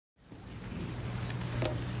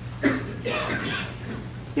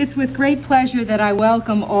It's with great pleasure that I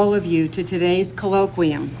welcome all of you to today's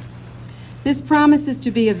colloquium. This promises to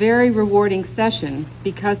be a very rewarding session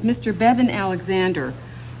because Mr. Bevin Alexander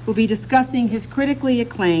will be discussing his critically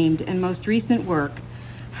acclaimed and most recent work,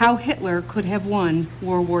 How Hitler Could Have Won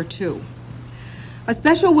World War II. A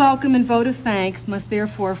special welcome and vote of thanks must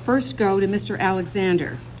therefore first go to Mr.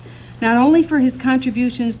 Alexander, not only for his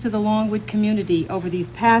contributions to the Longwood community over these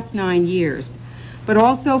past 9 years, but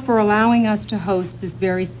also for allowing us to host this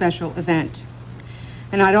very special event.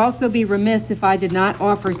 And I'd also be remiss if I did not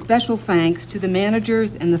offer special thanks to the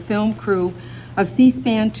managers and the film crew of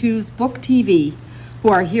C-SPAN 2's Book TV, who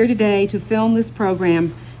are here today to film this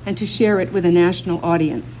program and to share it with a national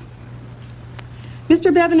audience.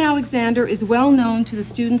 Mr. Bevin Alexander is well known to the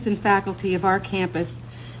students and faculty of our campus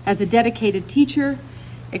as a dedicated teacher,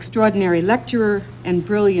 extraordinary lecturer, and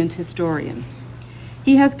brilliant historian.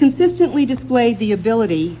 He has consistently displayed the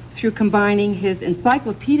ability, through combining his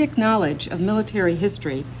encyclopedic knowledge of military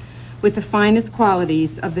history with the finest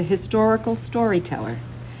qualities of the historical storyteller,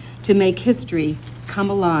 to make history come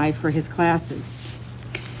alive for his classes.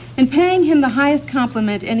 In paying him the highest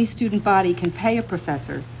compliment any student body can pay a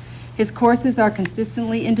professor, his courses are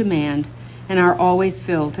consistently in demand and are always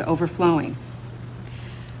filled to overflowing.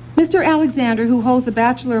 Mr. Alexander, who holds a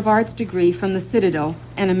Bachelor of Arts degree from the Citadel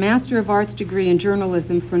and a Master of Arts degree in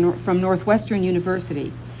journalism from Northwestern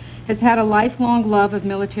University, has had a lifelong love of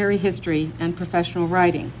military history and professional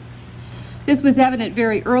writing. This was evident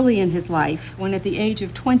very early in his life when, at the age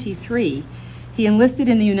of 23, he enlisted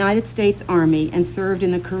in the United States Army and served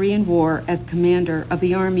in the Korean War as commander of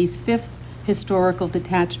the Army's 5th Historical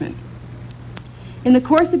Detachment. In the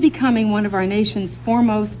course of becoming one of our nation's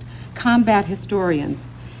foremost combat historians,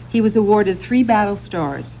 he was awarded 3 battle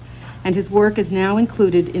stars, and his work is now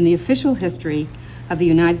included in the official history of the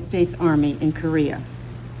United States Army in Korea.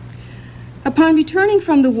 Upon returning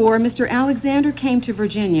from the war, Mr. Alexander came to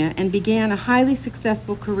Virginia and began a highly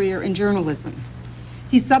successful career in journalism.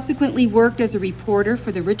 He subsequently worked as a reporter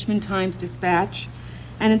for the Richmond Times-Dispatch,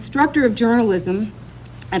 an instructor of journalism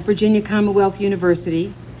at Virginia Commonwealth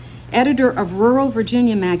University, editor of Rural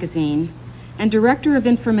Virginia magazine, and Director of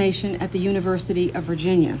Information at the University of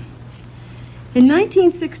Virginia. In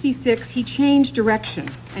 1966, he changed direction,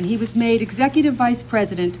 and he was made Executive Vice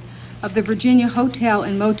President of the Virginia Hotel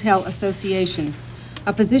and Motel Association,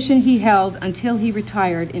 a position he held until he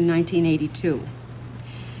retired in 1982.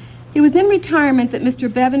 It was in retirement that Mr.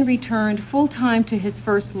 Bevin returned full-time to his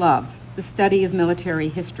first love, the study of military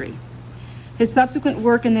history. His subsequent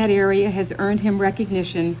work in that area has earned him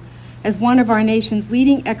recognition as one of our nation's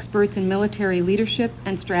leading experts in military leadership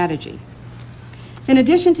and strategy. In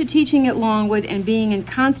addition to teaching at Longwood and being in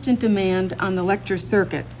constant demand on the lecture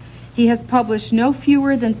circuit, he has published no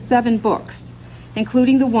fewer than 7 books,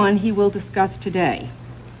 including the one he will discuss today.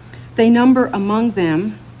 They number among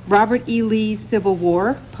them Robert E. Lee's Civil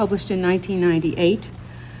War, published in 1998,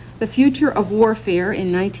 The Future of Warfare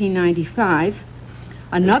in 1995,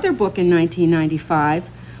 another book in 1995,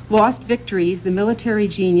 Lost Victories, the Military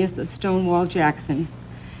Genius of Stonewall Jackson,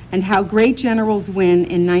 and How Great Generals Win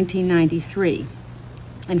in 1993.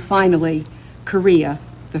 And finally, Korea,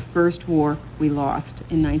 the First War We Lost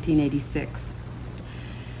in 1986.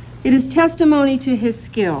 It is testimony to his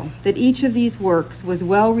skill that each of these works was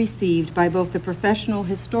well received by both the professional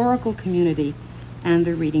historical community and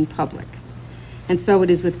the reading public. And so it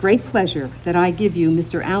is with great pleasure that I give you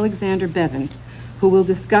Mr. Alexander Bevin, who will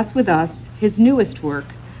discuss with us his newest work,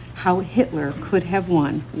 How Hitler Could Have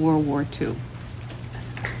Won World War II.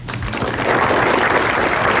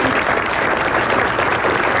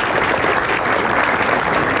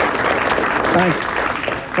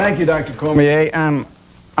 Thank you, Dr. Cormier. I'm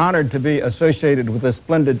honored to be associated with this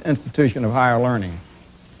splendid institution of higher learning.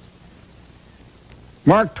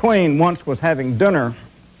 Mark Twain once was having dinner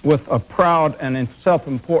with a proud and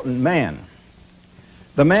self-important man.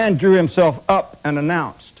 The man drew himself up and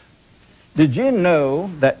announced, "Did you know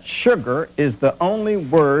that sugar is the only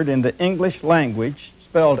word in the English language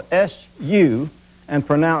spelled S-U and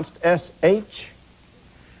pronounced S-H?"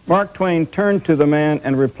 Mark Twain turned to the man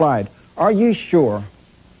and replied, "Are you sure?"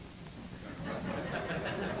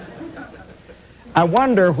 I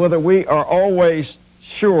wonder whether we are always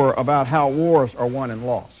sure about how wars are won and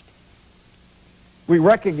lost. We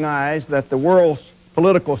recognize that the world's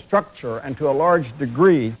political structure, and to a large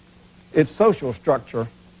degree its social structure,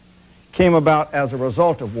 came about as a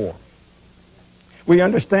result of war. We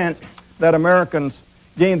understand that Americans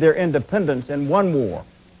gained their independence in one war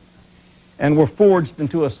and were forged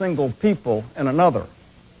into a single people in another.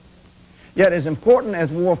 Yet, as important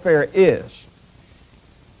as warfare is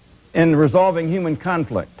in resolving human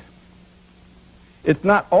conflict, It's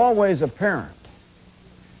not always apparent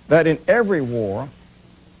that in every war,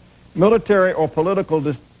 military or political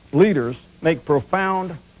leaders make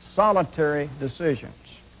profound, solitary decisions.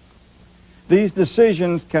 These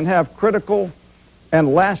decisions can have critical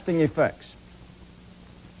and lasting effects.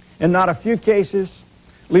 In not a few cases,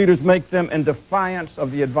 leaders make them in defiance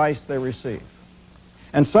of the advice they receive.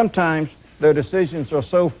 And sometimes their decisions are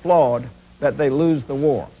so flawed that they lose the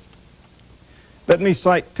war. Let me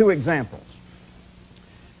cite two examples.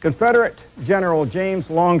 Confederate General James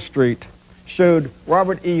Longstreet showed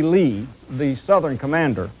Robert E. Lee, the Southern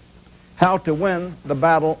commander, how to win the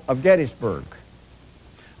Battle of Gettysburg.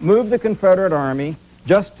 Move the Confederate Army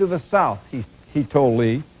just to the south, he told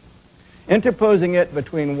Lee, interposing it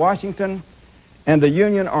between Washington and the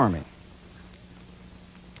Union Army.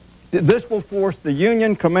 This will force the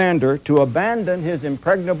Union commander to abandon his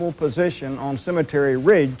impregnable position on Cemetery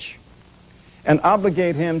Ridge and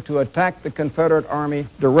obligate him to attack the Confederate Army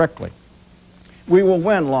directly. We will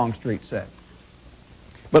win, Longstreet said.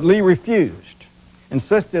 But Lee refused,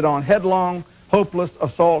 insisted on headlong, hopeless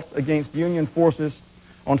assaults against Union forces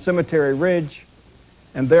on Cemetery Ridge,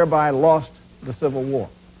 and thereby lost the Civil War.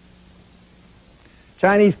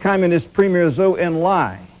 Chinese Communist Premier Zhou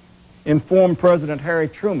Enlai informed President Harry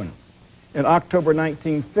Truman in October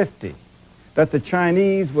 1950 that the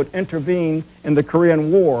Chinese would intervene in the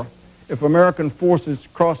Korean War if American forces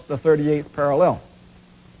crossed the 38th parallel.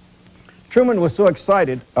 Truman was so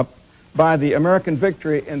excited by the American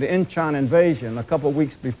victory in the Inchon invasion a couple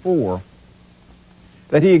weeks before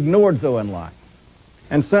that he ignored Zhou Enlai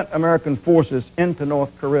and sent American forces into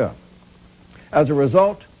North Korea. As a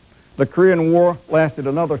result, the Korean War lasted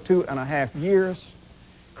another 2.5 years,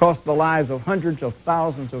 cost the lives of hundreds of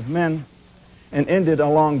thousands of men, and ended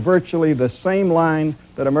along virtually the same line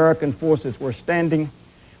that American forces were standing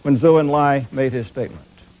when Zhou Enlai made his statement.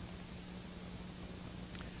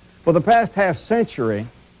 For the past half-century,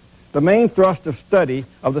 the main thrust of study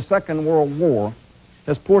of the Second World War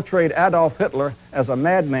has portrayed Adolf Hitler as a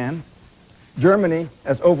madman, Germany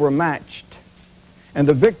as overmatched, and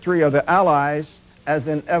the victory of the Allies as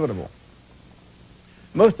inevitable.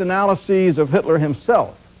 Most analyses of Hitler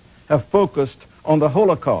himself have focused on the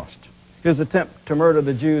Holocaust, his attempt to murder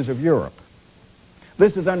the Jews of Europe.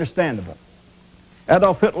 This is understandable.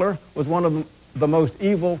 Adolf Hitler was one of the most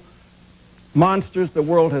evil monsters the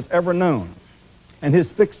world has ever known, and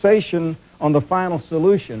his fixation on the final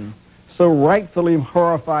solution so rightfully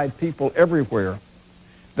horrified people everywhere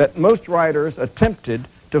that most writers attempted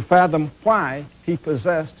to fathom why he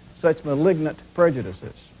possessed such malignant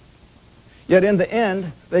prejudices. Yet in the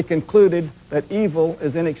end, they concluded that evil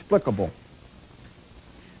is inexplicable,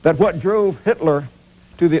 that what drove Hitler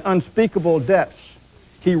to the unspeakable depths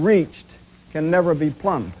he reached can never be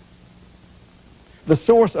plumbed. The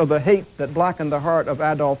source of the hate that blackened the heart of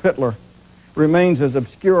Adolf Hitler remains as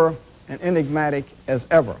obscure and enigmatic as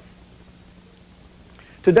ever.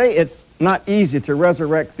 Today, it's not easy to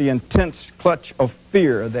resurrect the intense clutch of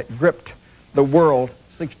fear that gripped the world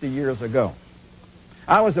 60 years ago.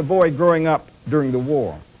 I was a boy growing up during the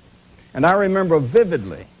war, and I remember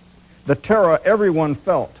vividly the terror everyone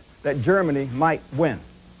felt that Germany might win.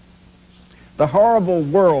 The horrible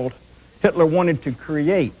world Hitler wanted to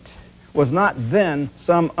create was not then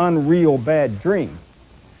some unreal bad dream,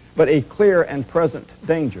 but a clear and present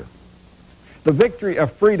danger. The victory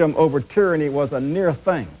of freedom over tyranny was a near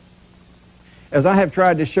thing. As I have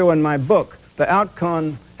tried to show in my book, the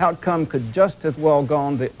outcome could just as well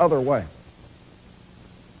gone the other way.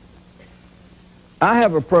 I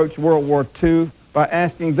have approached World War II by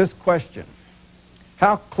asking this question: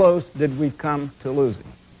 how close did we come to losing?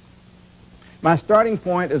 My starting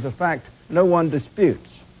point is a fact no one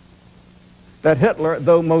disputes, that Hitler,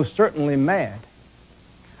 though most certainly mad,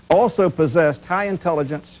 also possessed high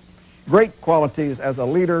intelligence, great qualities as a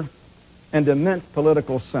leader, and immense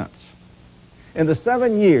political sense. In the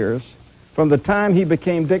 7 years from the time he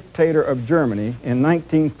became dictator of Germany in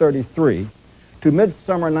 1933 to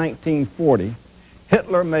midsummer 1940,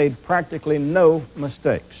 Hitler made practically no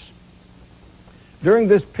mistakes. During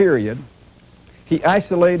this period, he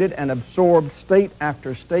isolated and absorbed state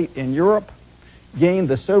after state in Europe, gained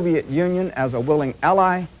the Soviet Union as a willing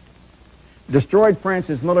ally, destroyed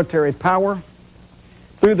France's military power,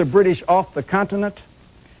 threw the British off the continent,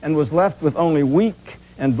 and was left with only weak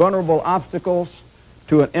and vulnerable obstacles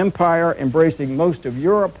to an empire embracing most of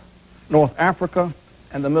Europe, North Africa,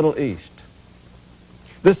 and the Middle East.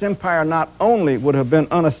 This empire not only would have been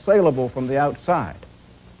unassailable from the outside,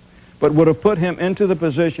 but would have put him into the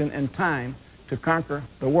position in time to conquer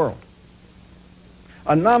the world.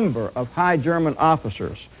 A number of high German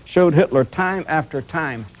officers showed Hitler time after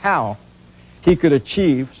time how, he could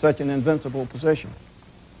achieve such an invincible position,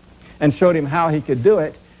 and showed him how he could do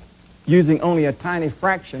it using only a tiny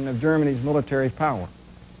fraction of Germany's military power.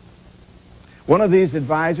 One of these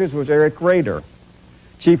advisors was Erich Raeder,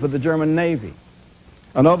 chief of the German Navy.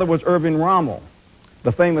 Another was Erwin Rommel,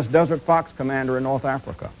 the famous Desert Fox commander in North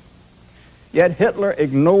Africa. Yet Hitler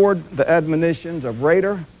ignored the admonitions of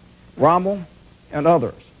Raeder, Rommel, and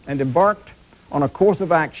others, and embarked on a course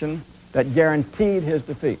of action that guaranteed his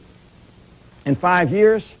defeat. In 5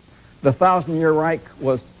 years, the Thousand-Year Reich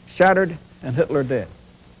was shattered and Hitler dead.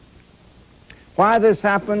 Why this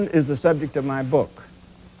happened is the subject of my book.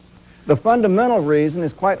 The fundamental reason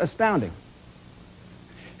is quite astounding.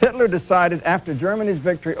 Hitler decided after Germany's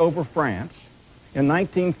victory over France in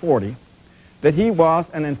 1940 that he was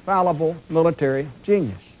an infallible military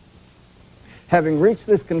genius. Having reached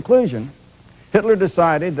this conclusion, Hitler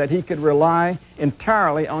decided that he could rely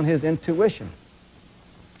entirely on his intuition.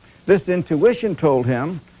 This intuition told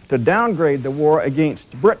him to downgrade the war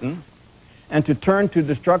against Britain and to turn to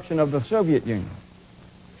destruction of the Soviet Union.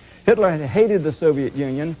 Hitler had hated the Soviet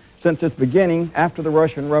Union since its beginning after the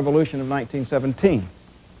Russian Revolution of 1917,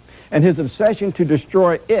 and his obsession to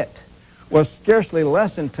destroy it was scarcely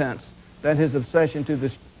less intense than his obsession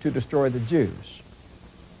to destroy the Jews.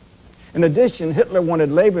 In addition, Hitler wanted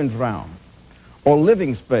Lebensraum, or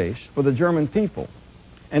living space, for the German people,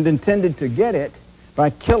 and intended to get it by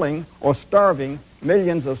killing or starving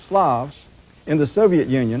millions of Slavs in the Soviet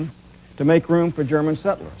Union to make room for German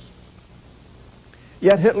settlers.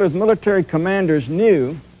 Yet Hitler's military commanders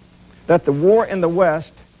knew that the war in the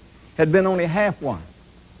West had been only half won,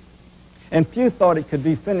 and few thought it could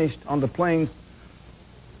be finished on the plains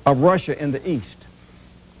of Russia in the East.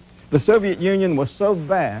 The Soviet Union was so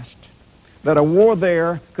vast that a war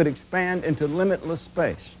there could expand into limitless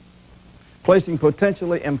space, placing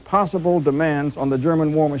potentially impossible demands on the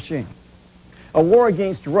German war machine. A war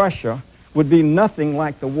against Russia would be nothing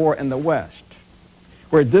like the war in the West,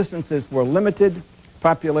 where distances were limited,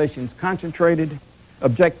 populations concentrated,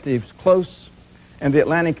 objectives close, and the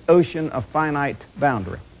Atlantic Ocean a finite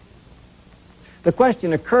boundary. The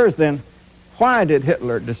question occurs then, why did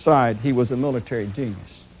Hitler decide he was a military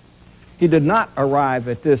genius? He did not arrive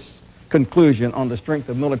at this conclusion on the strength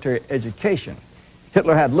of military education.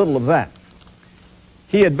 Hitler had little of that.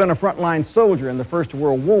 He had been a frontline soldier in the First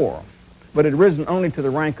World War, but had risen only to the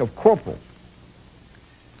rank of corporal.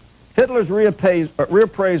 Hitler's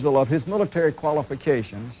reappraisal of his military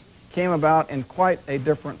qualifications came about in quite a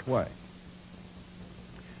different way.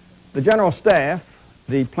 The General Staff,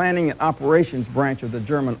 the planning and operations branch of the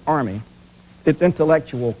German army, its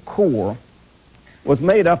intellectual core, was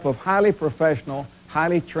made up of highly professional,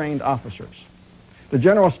 highly trained officers. The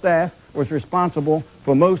General Staff was responsible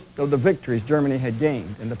for most of the victories Germany had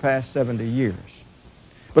gained in the past 70 years.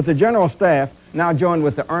 But the General Staff, now joined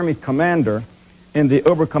with the Army Commander in the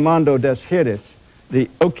Oberkommando des Heeres, the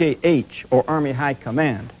OKH, or Army High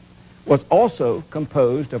Command, was also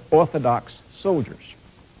composed of Orthodox soldiers.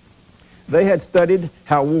 They had studied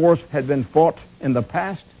how wars had been fought in the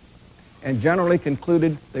past and generally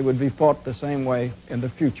concluded they would be fought the same way in the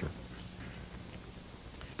future.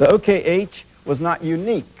 The OKH was not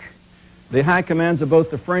unique. The high commands of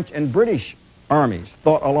both the French and British armies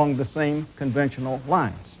thought along the same conventional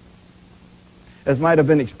lines. As might have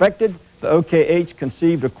been expected, the OKH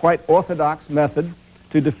conceived a quite orthodox method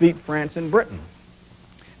to defeat France and Britain.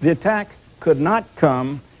 The attack could not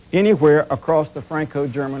come anywhere across the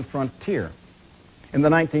Franco-German frontier. In the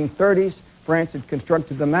 1930s, France had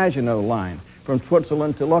constructed the Maginot Line from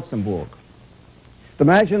Switzerland to Luxembourg. The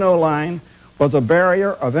Maginot Line was a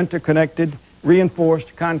barrier of interconnected,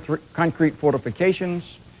 reinforced concrete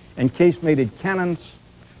fortifications and casemated cannons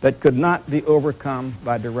that could not be overcome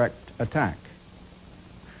by direct attack.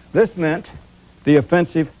 This meant the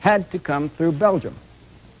offensive had to come through Belgium.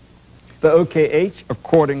 The OKH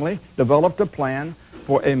accordingly developed a plan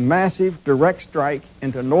for a massive direct strike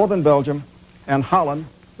into northern Belgium and Holland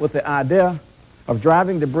with the idea of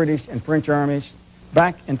driving the British and French armies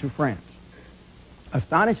back into France.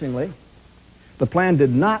 Astonishingly, the plan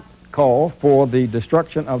did not call for the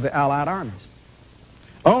destruction of the Allied armies,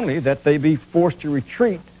 only that they be forced to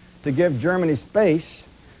retreat to give Germany space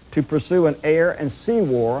to pursue an air and sea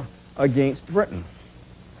war against Britain.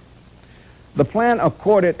 The plan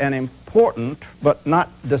accorded an important but not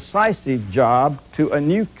decisive job to a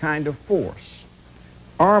new kind of force,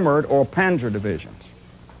 armored or panzer divisions.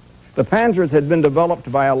 The panzers had been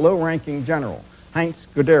developed by a low-ranking general, Heinz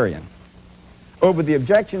Guderian. Over the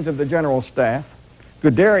objections of the General Staff,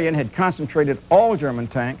 Guderian had concentrated all German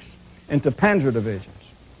tanks into panzer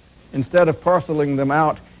divisions. Instead of parceling them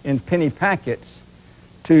out in penny packets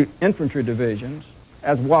to infantry divisions,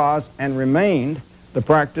 as was and remained the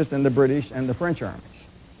practice in the British and the French armies.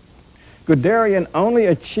 Guderian only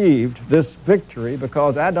achieved this victory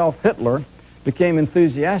because Adolf Hitler became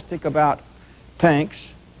enthusiastic about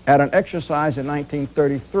tanks at an exercise in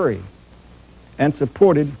 1933 and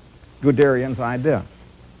supported Guderian's idea.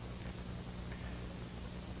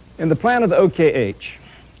 In the plan of the OKH,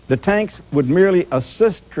 the tanks would merely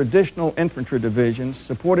assist traditional infantry divisions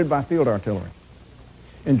supported by field artillery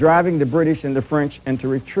in driving the British and the French into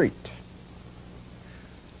retreat.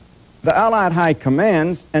 The Allied high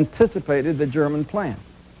commands anticipated the German plan.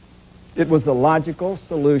 It was the logical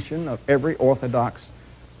solution of every orthodox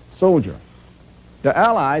soldier. The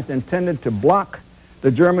Allies intended to block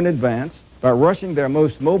the German advance by rushing their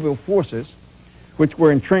most mobile forces, which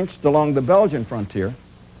were entrenched along the Belgian frontier,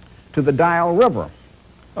 to the Dial River,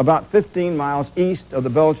 about 15 miles east of the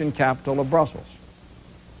Belgian capital of Brussels.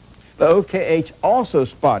 The OKH also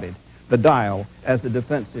spotted the Dial as the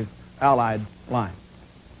defensive Allied line.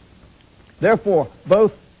 Therefore,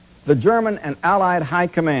 both the German and Allied high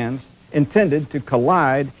commands intended to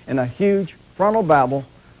collide in a huge frontal battle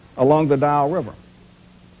along the Dial River.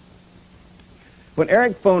 When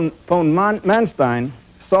Erich von Manstein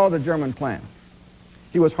saw the German plan,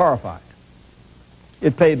 he was horrified.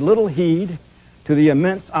 It paid little heed to the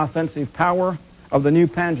immense offensive power of the new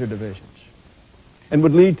panzer divisions and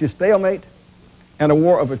would lead to stalemate and a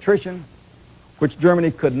war of attrition which Germany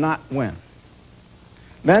could not win.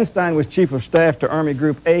 Manstein was Chief of Staff to Army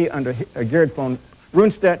Group A under Gerd von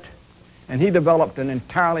Rundstedt, and he developed an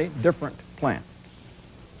entirely different plan.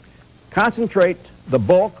 Concentrate the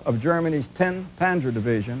bulk of Germany's 10 panzer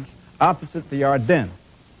divisions opposite the Ardennes,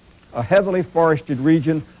 a heavily forested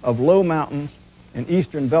region of low mountains in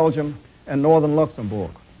eastern Belgium and northern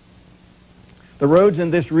Luxembourg. The roads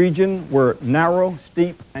in this region were narrow,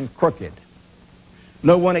 steep, and crooked.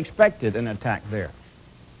 No one expected an attack there.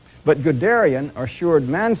 But Guderian assured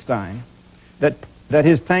Manstein that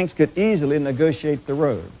his tanks could easily negotiate the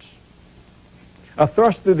roads. A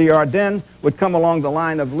thrust through the Ardennes would come along the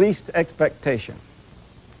line of least expectation.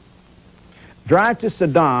 Drive to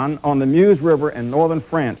Sedan on the Meuse River in northern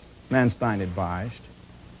France, Manstein advised.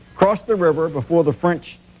 Cross the river before the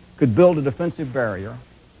French could build a defensive barrier,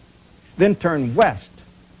 then turn west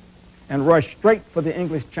and rush straight for the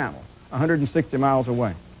English Channel, 160 miles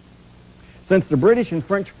away. Since the British and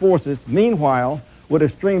French forces, meanwhile, would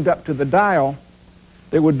have streamed up to the Dial,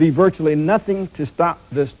 there would be virtually nothing to stop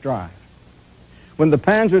this drive. When the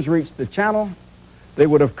panzers reached the Channel, they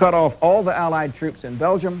would have cut off all the Allied troops in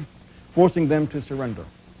Belgium, forcing them to surrender.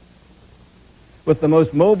 With the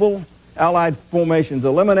most mobile Allied formations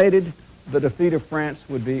eliminated, the defeat of France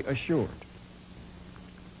would be assured.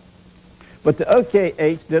 But the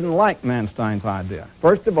OKH didn't like Manstein's idea.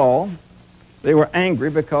 First of all, they were angry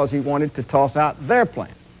because he wanted to toss out their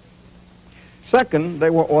plan. Second, they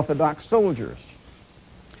were orthodox soldiers.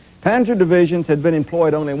 Panzer divisions had been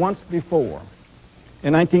employed only once before,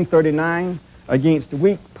 in 1939, against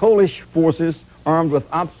weak Polish forces armed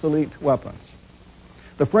with obsolete weapons.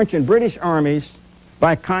 The French and British armies,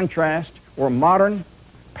 by contrast, were modern,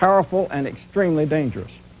 powerful, and extremely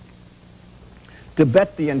dangerous. To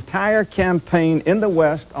bet the entire campaign in the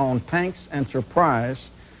West on tanks and surprise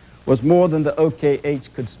was more than the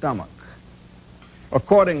OKH could stomach.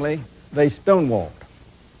 Accordingly, they stonewalled.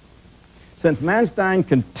 Since Manstein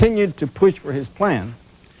continued to push for his plan,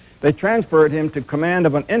 they transferred him to command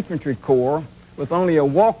of an infantry corps with only a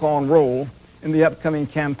walk-on role in the upcoming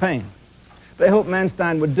campaign. They hoped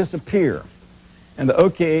Manstein would disappear and the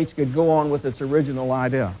OKH could go on with its original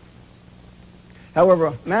idea.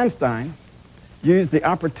 However, Manstein used the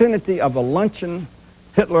opportunity of a luncheon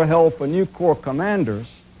Hitler held for new corps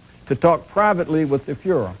commanders to talk privately with the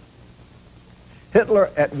Fuhrer.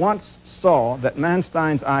 Hitler at once saw that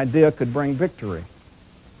Manstein's idea could bring victory,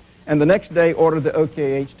 and the next day ordered the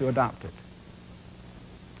OKH to adopt it.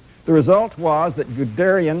 The result was that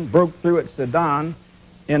Guderian broke through at Sedan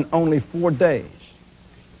in only 4 days,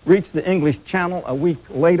 reached the English Channel a week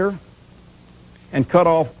later, and cut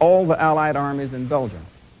off all the Allied armies in Belgium.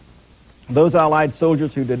 Those Allied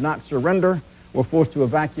soldiers who did not surrender were forced to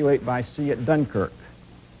evacuate by sea at Dunkirk.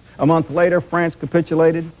 A month later, France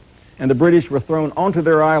capitulated, and the British were thrown onto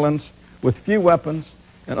their islands with few weapons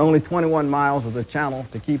and only 21 miles of the Channel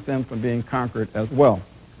to keep them from being conquered as well.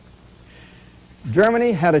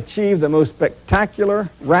 Germany had achieved the most spectacular,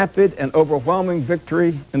 rapid, and overwhelming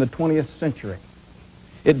victory in the 20th century.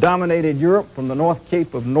 It dominated Europe from the North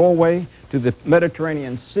Cape of Norway to the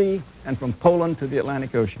Mediterranean Sea and from Poland to the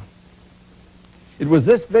Atlantic Ocean. It was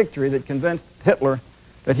this victory that convinced Hitler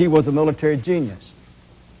that he was a military genius.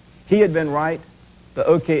 He had been right, the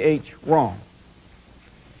OKH wrong.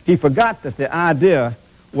 He forgot that the idea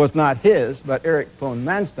was not his, but Erich von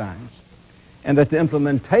Manstein's, and that the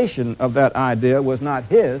implementation of that idea was not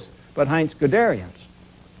his, but Heinz Guderian's.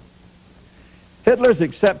 Hitler's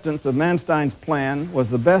acceptance of Manstein's plan was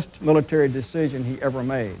the best military decision he ever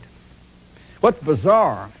made. What's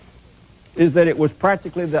bizarre is that it was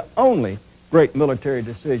practically the only great military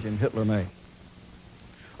decision Hitler made.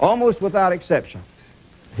 Almost without exception,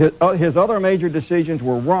 his other major decisions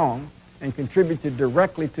were wrong and contributed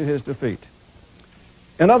directly to his defeat.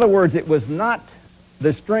 In other words, it was not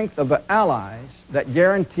the strength of the Allies that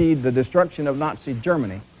guaranteed the destruction of Nazi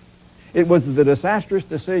Germany. It was the disastrous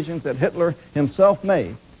decisions that Hitler himself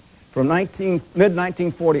made from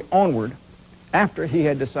mid-1940 onward, after he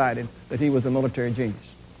had decided that he was a military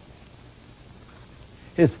genius.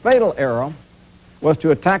 His fatal error was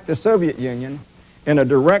to attack the Soviet Union in a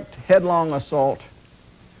direct, headlong assault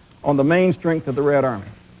on the main strength of the Red Army.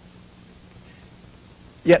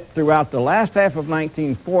 Yet throughout the last half of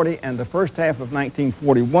 1940 and the first half of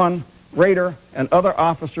 1941, Raeder and other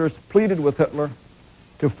officers pleaded with Hitler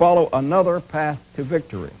to follow another path to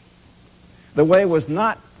victory. The way was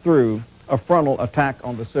not through a frontal attack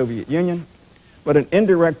on the Soviet Union, but an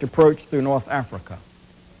indirect approach through North Africa.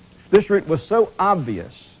 This route was so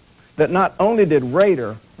obvious that not only did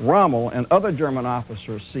Raeder, Rommel, and other German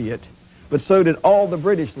officers see it, but so did all the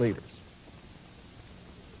British leaders.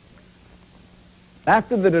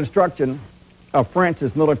 After the destruction of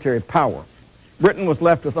France's military power, Britain was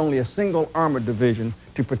left with only a single armored division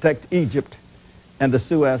to protect Egypt and the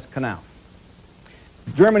Suez Canal.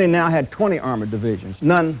 Germany now had 20 armored divisions,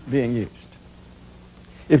 none being used.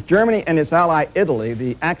 If Germany and its ally Italy,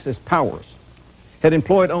 the Axis powers, had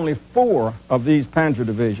employed only 4 of these panzer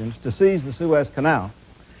divisions to seize the Suez Canal,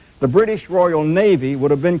 the British Royal Navy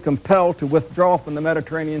would have been compelled to withdraw from the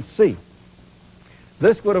Mediterranean Sea.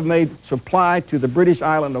 This would have made supply to the British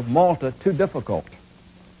island of Malta too difficult,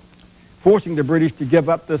 forcing the British to give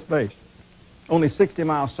up this base, only 60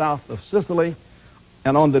 miles south of Sicily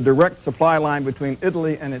and on the direct supply line between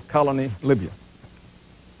Italy and its colony, Libya.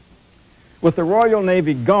 With the Royal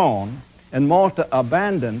Navy gone and Malta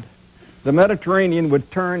abandoned, the Mediterranean would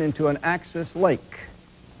turn into an Axis lake.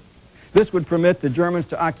 This would permit the Germans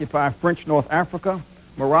to occupy French North Africa,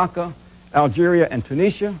 Morocco, Algeria, and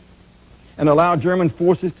Tunisia, and allow German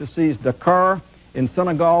forces to seize Dakar in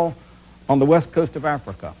Senegal on the west coast of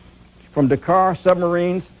Africa. From Dakar,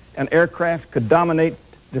 submarines and aircraft could dominate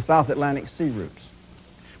the South Atlantic sea routes.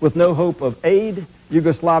 With no hope of aid,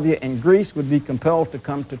 Yugoslavia and Greece would be compelled to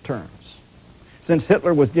come to terms. Since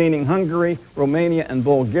Hitler was gaining Hungary, Romania, and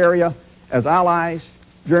Bulgaria as allies,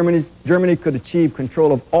 Germany could achieve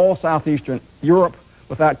control of all southeastern Europe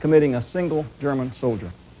without committing a single German soldier.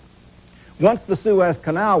 Once the Suez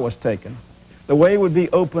Canal was taken, the way would be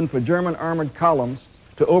open for German armored columns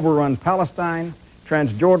to overrun Palestine,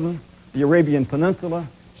 Transjordan, the Arabian Peninsula,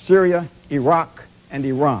 Syria, Iraq, and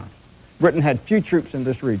Iran. Britain had few troops in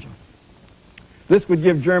this region. This would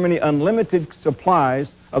give Germany unlimited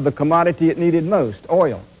supplies of the commodity it needed most,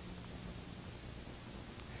 oil.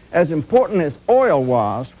 As important as oil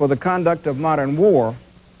was for the conduct of modern war,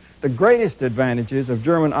 the greatest advantages of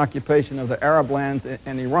German occupation of the Arab lands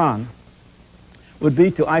and Iran would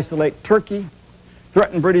be to isolate Turkey,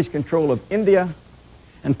 threaten British control of India,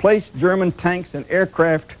 and place German tanks and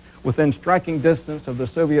aircraft within striking distance of the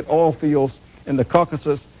Soviet oil fields in the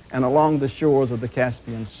Caucasus and along the shores of the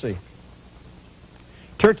Caspian Sea.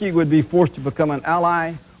 Turkey would be forced to become an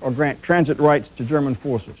ally or grant transit rights to German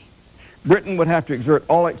forces. Britain would have to exert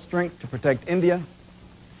all its strength to protect India,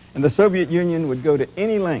 and the Soviet Union would go to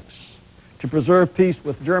any lengths to preserve peace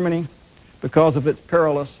with Germany because of its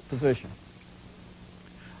perilous position.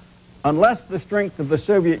 Unless the strength of the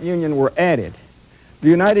Soviet Union were added, the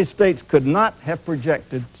United States could not have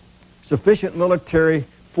projected sufficient military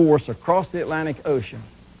force across the Atlantic Ocean,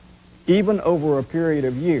 even over a period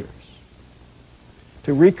of years,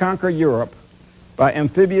 to reconquer Europe by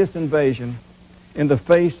amphibious invasion in the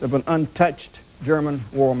face of an untouched German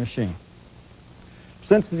war machine.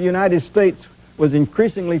 Since the United States was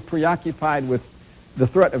increasingly preoccupied with the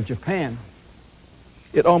threat of Japan,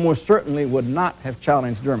 it almost certainly would not have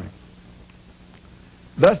challenged Germany.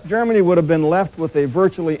 Thus, Germany would have been left with a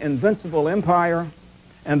virtually invincible empire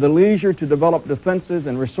and the leisure to develop defenses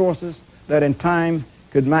and resources that in time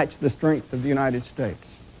could match the strength of the United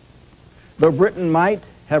States. Though Britain might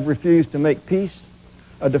have refused to make peace,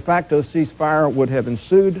 a de facto ceasefire would have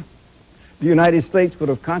ensued. The United States would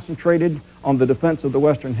have concentrated on the defense of the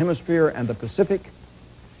Western Hemisphere and the Pacific.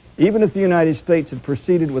 Even if the United States had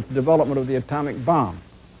proceeded with the development of the atomic bomb,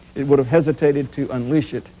 it would have hesitated to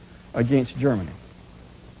unleash it against Germany.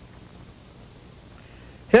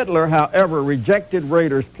 Hitler, however, rejected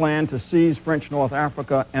Raeder's plan to seize French North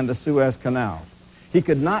Africa and the Suez Canal. He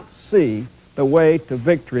could not see the way to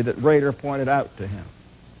victory that Raeder pointed out to him.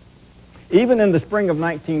 Even in the spring of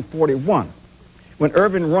 1941, when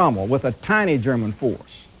Erwin Rommel, with a tiny German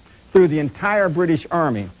force, threw the entire British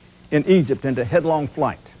army in Egypt into headlong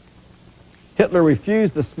flight, Hitler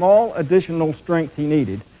refused the small additional strength he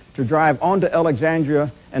needed to drive onto Alexandria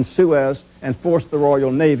and Suez and force the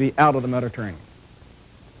Royal Navy out of the Mediterranean.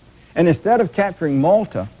 And instead of capturing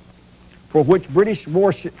Malta, from which British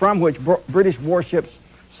warships,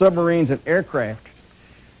 submarines, and aircraft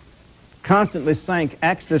constantly sank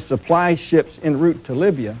Axis supply ships en route to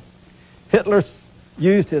Libya, Hitler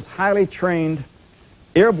used his highly trained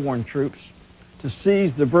airborne troops to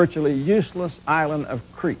seize the virtually useless island of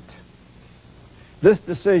Crete. This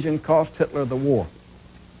decision cost Hitler the war.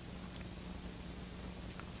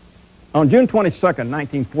 On June 22,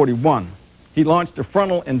 1941, he launched a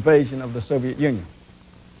frontal invasion of the Soviet Union.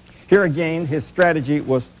 Here again, his strategy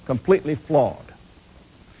was completely flawed.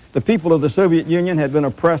 The people of the Soviet Union had been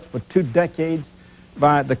oppressed for 2 decades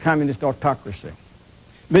by the communist autocracy.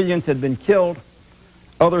 Millions had been killed,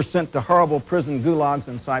 others sent to horrible prison gulags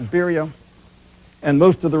in Siberia, and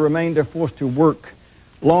most of the remainder forced to work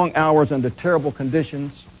long hours under terrible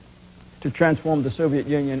conditions to transform the Soviet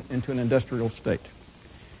Union into an industrial state.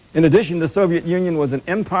 In addition, the Soviet Union was an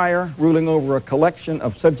empire ruling over a collection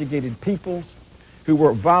of subjugated peoples who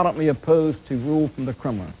were violently opposed to rule from the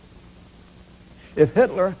Kremlin. If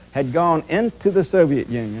Hitler had gone into the Soviet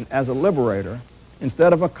Union as a liberator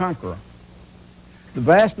instead of a conqueror, the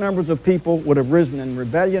vast numbers of people would have risen in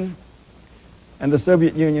rebellion and the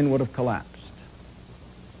Soviet Union would have collapsed.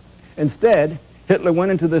 Instead, Hitler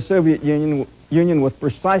went into the Soviet Union with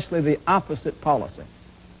precisely the opposite policy.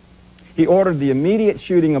 He ordered the immediate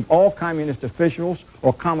shooting of all communist officials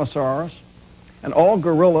or commissars and all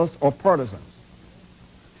guerrillas or partisans.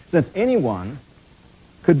 Since anyone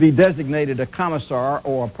could be designated a commissar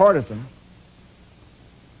or a partisan,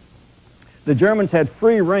 the Germans had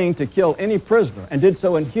free rein to kill any prisoner and did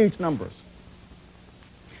so in huge numbers.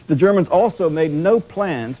 The Germans also made no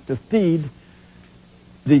plans to feed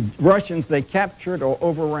the Russians they captured or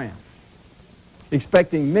overran,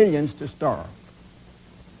 expecting millions to starve.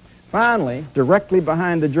 Finally, directly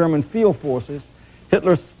behind the German field forces,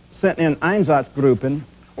 Hitler sent in Einsatzgruppen,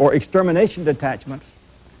 or extermination detachments,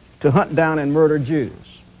 to hunt down and murder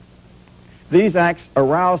Jews. These acts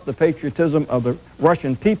aroused the patriotism of the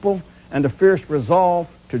Russian people and a fierce resolve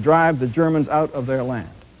to drive the Germans out of their land.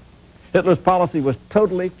 Hitler's policy was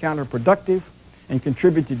totally counterproductive and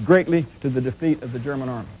contributed greatly to the defeat of the German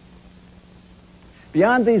army.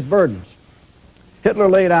 Beyond these burdens, Hitler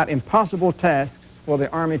laid out impossible tasks for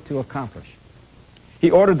the army to accomplish.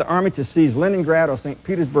 He ordered the army to seize Leningrad or St.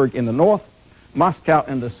 Petersburg in the north, Moscow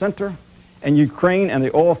in the center, and Ukraine and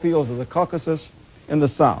the oil fields of the Caucasus in the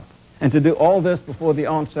south, and to do all this before the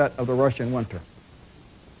onset of the Russian winter.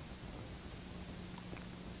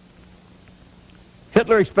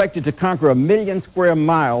 Hitler expected to conquer 1 million square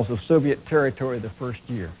miles of Soviet territory the first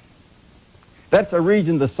year. That's a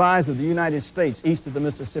region the size of the United States east of the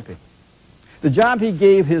Mississippi. The job he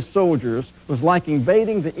gave his soldiers was like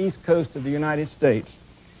invading the east coast of the United States,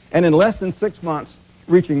 and in less than 6 months,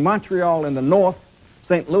 reaching Montreal in the north,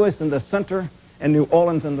 St. Louis in the center, and New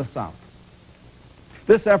Orleans in the south.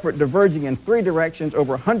 This effort, diverging in 3 directions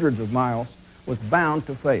over hundreds of miles, was bound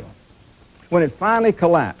to fail. When it finally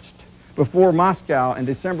collapsed before Moscow in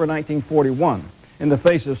December 1941, in the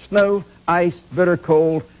face of snow, ice, bitter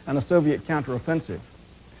cold, and a Soviet counteroffensive,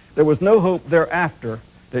 there was no hope thereafter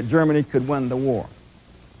that Germany could win the war.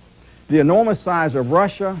 The enormous size of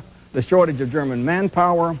Russia, the shortage of German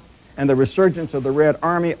manpower, and the resurgence of the Red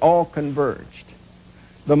Army all converged.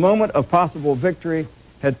 The moment of possible victory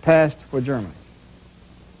had passed for Germany.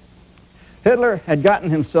 Hitler had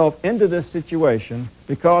gotten himself into this situation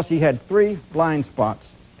because he had 3 blind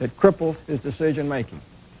spots that crippled his decision-making.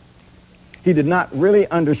 He did not really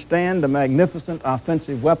understand the magnificent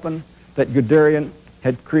offensive weapon that Guderian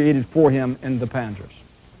had created for him in the Panzers.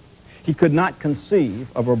 He could not conceive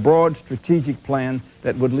of a broad strategic plan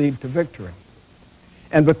that would lead to victory.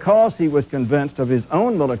 And because he was convinced of his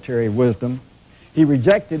own military wisdom, he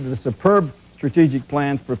rejected the superb strategic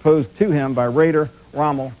plans proposed to him by Raeder,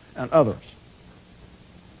 Rommel, and others.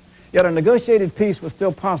 Yet a negotiated peace was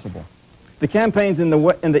still possible. The campaigns in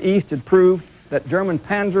the East had proved that German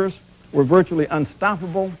panzers were virtually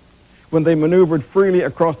unstoppable when they maneuvered freely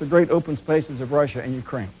across the great open spaces of Russia and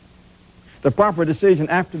Ukraine. The proper decision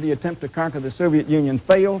after the attempt to conquer the Soviet Union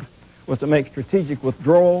failed was to make strategic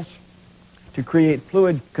withdrawals, to create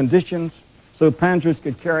fluid conditions so panzers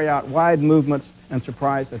could carry out wide movements and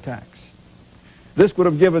surprise attacks. This would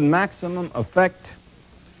have given maximum effect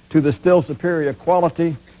to the still superior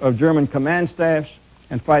quality of German command staffs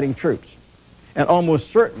and fighting troops, and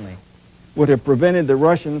almost certainly would have prevented the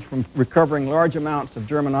Russians from recovering large amounts of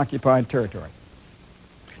German-occupied territory.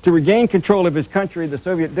 To regain control of his country, the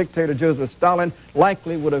Soviet dictator Joseph Stalin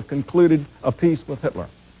likely would have concluded a peace with Hitler.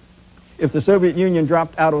 If the Soviet Union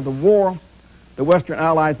dropped out of the war, the Western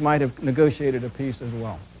Allies might have negotiated a peace as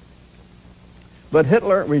well. But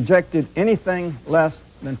Hitler rejected anything less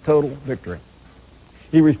than total victory.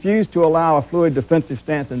 He refused to allow a fluid defensive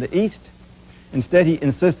stance in the East. Instead, he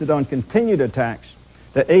insisted on continued attacks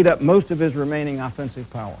that ate up most of his remaining offensive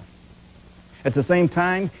power. At the same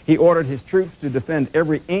time, he ordered his troops to defend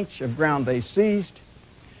every inch of ground they seized.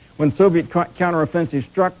 When Soviet counteroffensive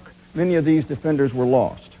struck, many of these defenders were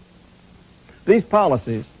lost. These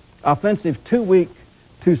policies, offensive too weak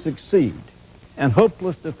to succeed, and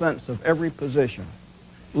hopeless defense of every position,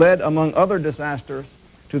 led, among other disasters,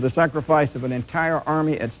 to the sacrifice of an entire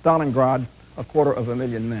army at Stalingrad,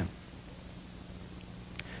 250,000 men.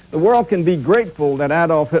 The world can be grateful that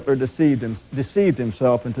Adolf Hitler deceived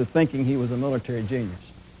himself into thinking he was a military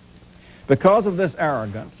genius. Because of this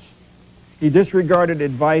arrogance, he disregarded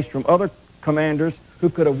advice from other commanders who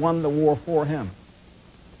could have won the war for him.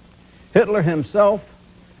 Hitler himself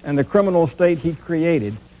and the criminal state he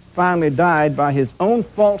created finally died by his own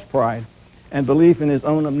false pride and belief in his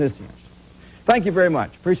own omniscience. Thank you very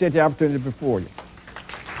much. Appreciate the opportunity before you.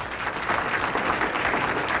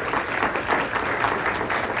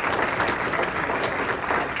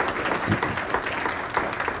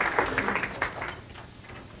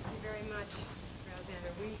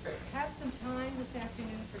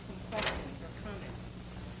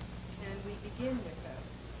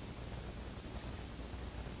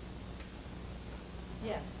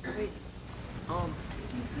 Yes, please.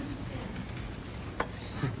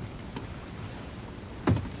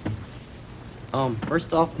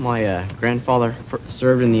 First off, my grandfather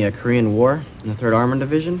served in the Korean War in the 3rd Armored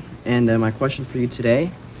Division, and my question for you today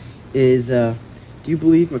is, do you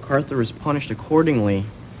believe MacArthur was punished accordingly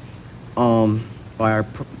by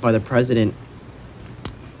the president?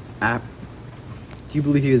 Do you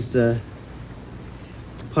believe he was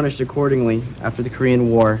punished accordingly after the Korean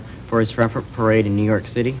War for his triumphant parade in New York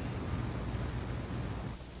City?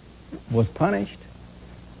 Was punished?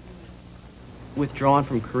 Withdrawn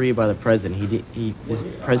from Korea by the president. This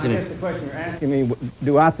president. I guess the question you're asking me,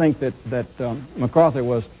 do I think that MacArthur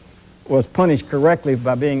was punished correctly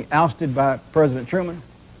by being ousted by President Truman?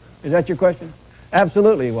 Is that your question?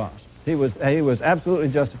 Absolutely he was. He was absolutely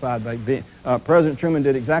justified by being. President Truman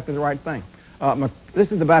did exactly the right thing.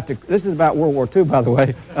 This is about World War II, by the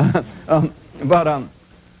way. But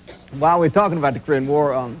while we're talking about the Korean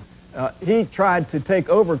War, he tried to take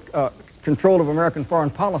over control of American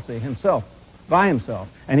foreign policy himself, by himself,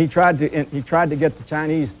 and he tried to get the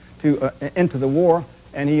Chinese into the war,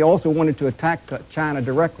 and he also wanted to attack China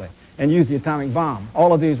directly and use the atomic bomb.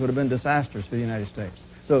 All of these would have been disasters for the United States.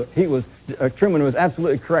 So Truman was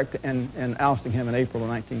absolutely correct in ousting him in April of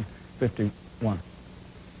 1951.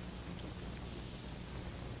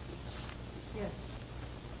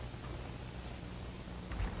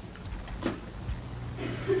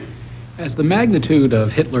 As the magnitude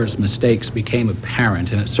of Hitler's mistakes became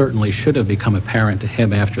apparent, and it certainly should have become apparent to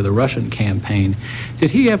him after the Russian campaign,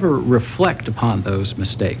 did he ever reflect upon those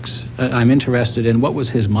mistakes? I'm interested in what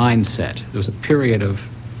was his mindset. There was a period of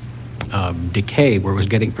decay where it was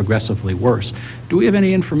getting progressively worse. Do we have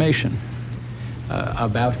any information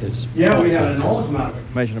about his Yeah, we have an enormous amount of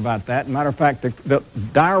information about that. Matter of fact, the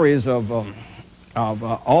diaries of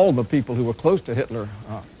all the people who were close to Hitler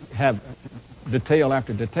have detail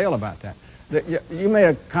after detail about that. You made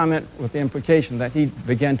a comment with the implication that he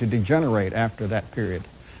began to degenerate after that period.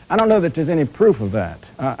 I don't know that there's any proof of that.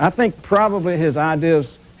 I think probably his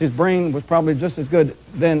ideas, his brain was probably just as good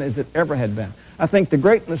then as it ever had been. I think the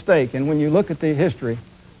great mistake, and when you look at the history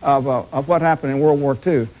of what happened in World War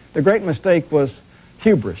II, the great mistake was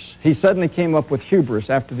hubris. He suddenly came up with hubris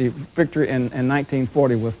after the victory in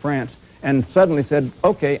 1940 with France and suddenly said,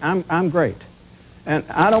 okay, I'm great. And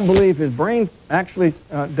I don't believe his brain actually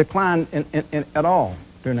declined at all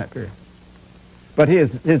during that period. But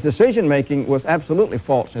his decision-making was absolutely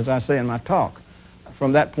false, as I say in my talk,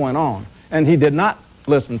 from that point on. And he did not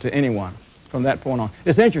listen to anyone from that point on.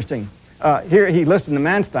 It's interesting. Here he listened to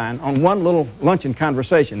Manstein on one little luncheon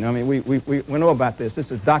conversation. I mean, we know about this.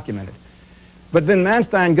 This is documented. But then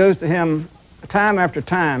Manstein goes to him time after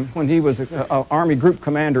time when he was an Army group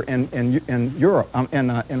commander in Europe,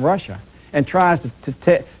 in Russia. and tries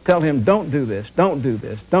to tell him, don't do this, don't do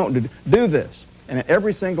this, do this. And in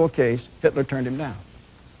every single case, Hitler turned him down.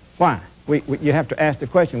 Why? You have to ask the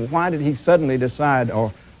question, why did he suddenly decide,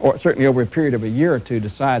 or certainly over a period of a year or two,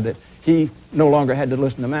 decide that he no longer had to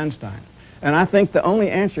listen to Manstein? And I think the only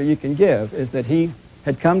answer you can give is that he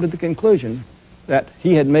had come to the conclusion that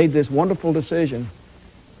he had made this wonderful decision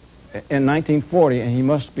in 1940, and he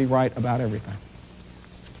must be right about everything.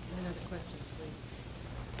 Another question,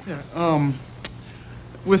 please. Yeah,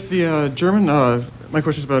 with the German, my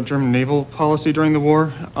question is about German naval policy during the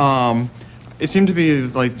war. It seemed to be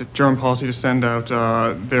like the German policy to send out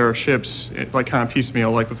their ships like kind of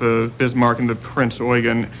piecemeal, like with the Bismarck and the Prince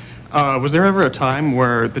Eugen. Was there ever a time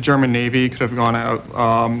where the German Navy could have gone out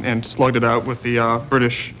and slugged it out with the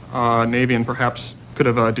British Navy and perhaps could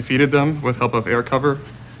have defeated them with help of air cover?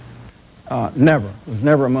 Never. There was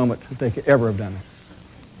never a moment that they could ever have done it.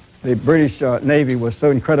 The British Navy was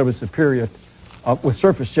so incredibly superior with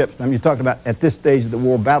surface ships. I mean, you talk about at this stage of the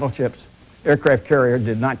war, battleships. Aircraft carrier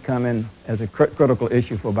did not come in as a critical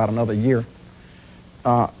issue for about another year.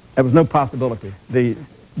 There was no possibility. The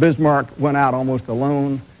Bismarck went out almost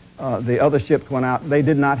alone. The other ships went out. They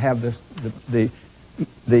did not have the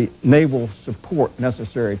naval support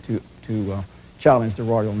necessary to challenge the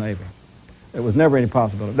Royal Navy. There was never any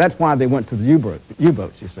possibility. That's why they went to the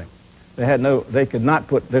U-boats, you see. They could not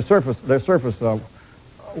put, their surface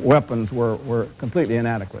weapons were completely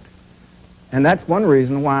inadequate. And that's one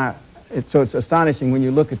reason why it's astonishing when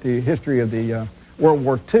you look at the history of the World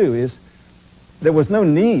War II is there was no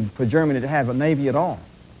need for Germany to have a navy at all.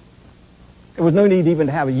 There was no need even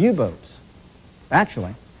to have a U-boats,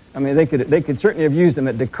 actually. I mean, they could certainly have used them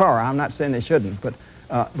at Dakar. I'm not saying they shouldn't, but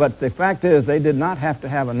the fact is they did not have to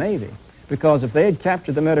have a navy, because if they had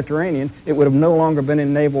captured the Mediterranean, it would have no longer been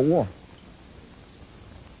in naval war.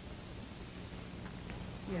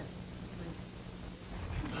 Yes,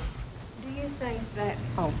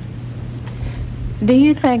 please. Do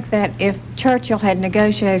you think that if Churchill had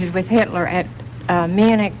negotiated with Hitler at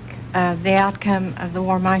Munich, the outcome of the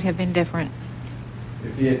war might have been different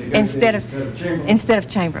instead of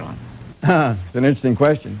Chamberlain? It's an interesting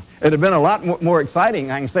question. It would have been a lot more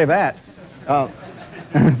exciting, I can say that.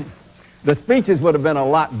 The speeches would have been a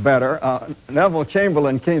lot better. Neville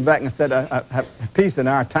Chamberlain came back and said, peace in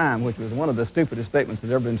our time, which was one of the stupidest statements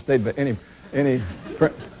that ever been stated by any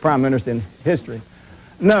prime minister in history.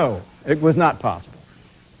 No, it was not possible.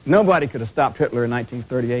 Nobody could have stopped Hitler in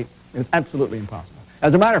 1938. It was absolutely impossible.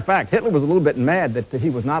 As a matter of fact, Hitler was a little bit mad that he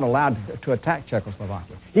was not allowed to attack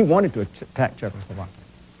Czechoslovakia. He wanted to attack Czechoslovakia.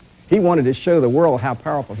 He wanted to show the world how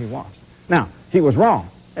powerful he was. Now, he was wrong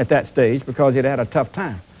at that stage because he'd had a tough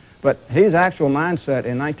time. But his actual mindset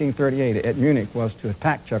in 1938 at Munich was to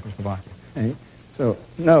attack Czechoslovakia. So,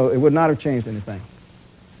 no, it would not have changed anything.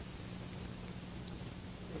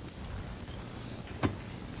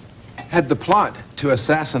 Had the plot to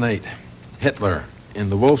assassinate Hitler in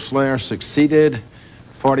the Wolf's Lair succeeded,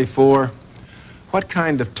 44, what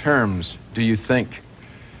kind of terms do you think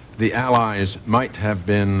the Allies might have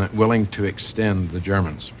been willing to extend the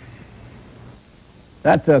Germans?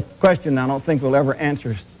 That's a question I don't think we'll ever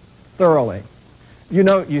answer thoroughly. You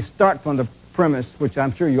know, you start from the premise, which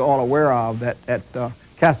I'm sure you're all aware of, that at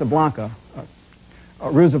Casablanca,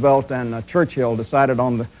 Roosevelt and Churchill decided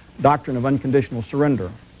on the doctrine of unconditional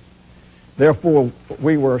surrender. Therefore,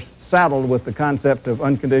 we were saddled with the concept of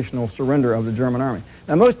unconditional surrender of the German army.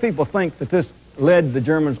 Now, most people think that this led the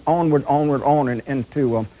Germans onward,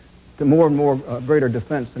 into to more and more greater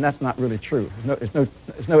defense, and that's not really true. There's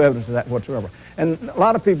no evidence of that whatsoever. And a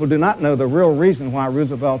lot of people do not know the real reason why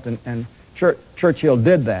Roosevelt and Churchill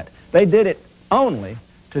did that. They did it only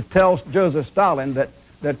to tell Joseph Stalin that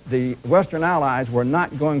the Western Allies were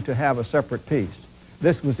not going to have a separate peace.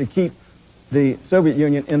 This was to keep the Soviet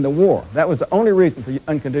Union in the war. That was the only reason for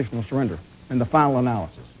unconditional surrender in the final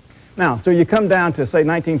analysis. Now, so you come down to, say,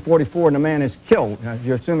 1944 and a man is killed.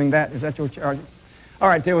 You're assuming that? Is that what you're arguing? All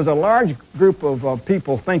right, there was a large group of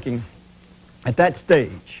people thinking at that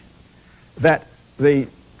stage that the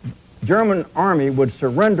German army would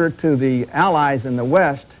surrender to the Allies in the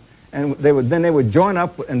West, and then they would join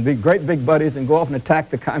up and be great big buddies and go off and attack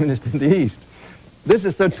the communists in the East. This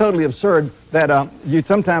is so totally absurd that you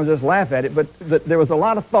sometimes just laugh at it, but there was a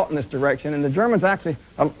lot of thought in this direction, and the Germans actually,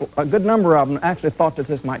 a good number of them actually thought that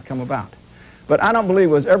this might come about. But I don't believe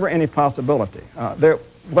there was ever any possibility.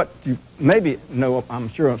 What you maybe know, I'm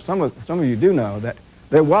sure some of you do know, that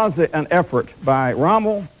there was an effort by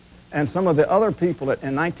Rommel and some of the other people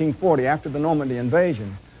in 1940, after the Normandy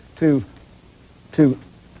invasion, to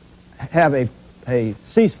have a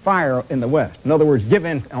ceasefire in the West. In other words, give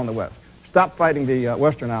in on the West. Stop fighting the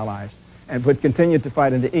Western Allies and would continue to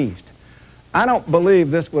fight in the east. I don't believe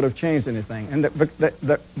this would have changed anything. And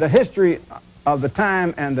the history of the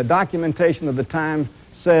time and the documentation of the time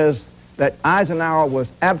says that Eisenhower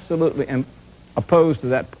was absolutely opposed to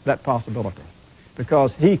that possibility,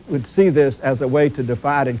 because he would see this as a way to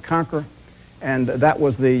divide and conquer, and that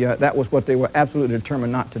was what they were absolutely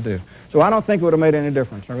determined not to do. So I don't think it would have made any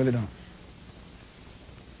difference. I really don't.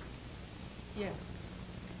 Yes.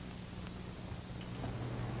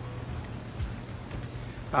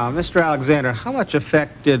 Mr. Alexander, how much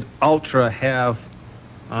effect did Ultra have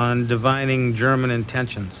on divining German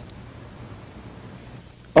intentions?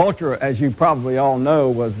 Ultra, as you probably all know,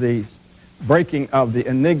 was the breaking of the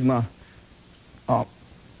Enigma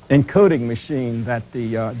encoding machine that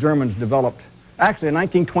the Germans developed actually in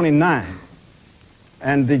 1929.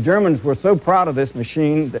 And the Germans were so proud of this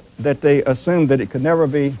machine that they assumed that it could never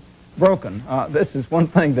be broken. This is one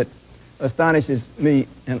thing that astonishes me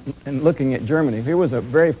in looking at Germany. Here was a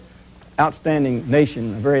very outstanding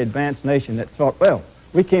nation, a very advanced nation that thought, well,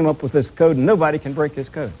 we came up with this code and nobody can break this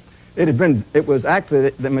code. It was actually,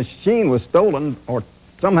 the machine was stolen or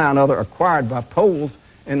somehow or another acquired by Poles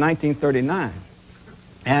in 1939.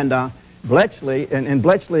 And Bletchley, in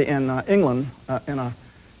Bletchley in England, in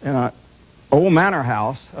a old manor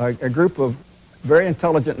house, a group of very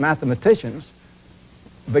intelligent mathematicians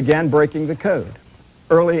began breaking the code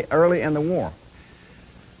early in the war.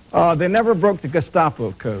 They never broke the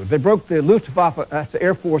Gestapo code. They broke the Luftwaffe, that's the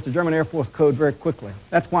Air Force, the German Air Force code very quickly.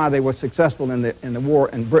 That's why they were successful in the war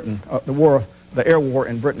in Britain, the air war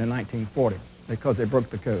in Britain in 1940, because they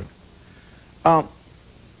broke the code.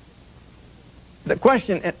 The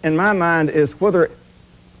question in my mind is whether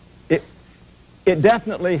it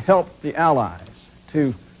definitely helped the Allies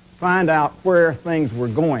to find out where things were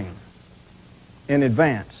going in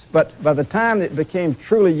advance. But by the time it became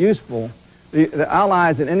truly useful, the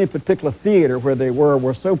Allies in any particular theater where they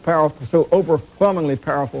were so powerful, so overwhelmingly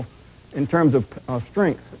powerful in terms of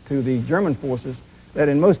strength to the German forces that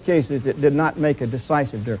in most cases it did not make a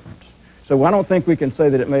decisive difference. So I don't think we can say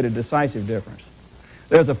that it made a decisive difference.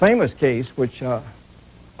 There's a famous case which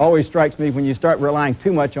always strikes me when you start relying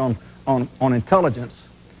too much on intelligence,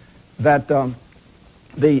 that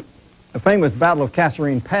the famous Battle of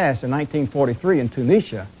Kasserine Pass in 1943 in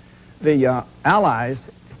Tunisia, the Allies,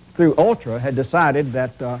 through Ultra, had decided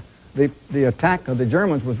that the attack of the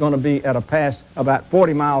Germans was going to be at a pass about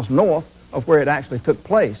 40 miles north of where it actually took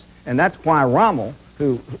place. And that's why Rommel,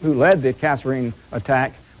 who led the Kasserine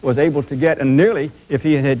attack, was able to get, and nearly, if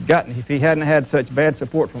he hadn't had such bad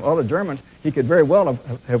support from other Germans, he could very well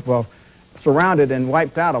have surrounded and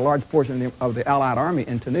wiped out a large portion of the Allied army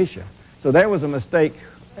in Tunisia. So there was a mistake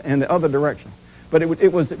in the other direction. But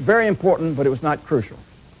it was very important, but it was not crucial.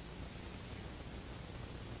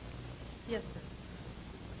 Yes, sir.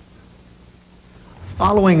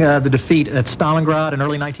 Following the defeat at Stalingrad in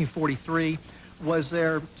early 1943, was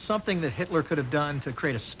there something that Hitler could have done to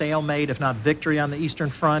create a stalemate, if not victory, on the Eastern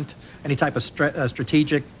Front? Any type of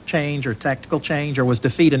strategic change or tactical change, or was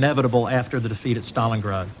defeat inevitable after the defeat at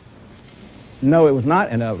Stalingrad? No, it was not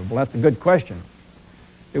inevitable. That's a good question.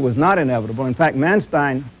 It was not inevitable. In fact,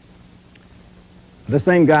 Manstein, the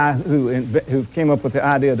same guy who came up with the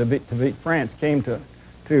idea to beat France, came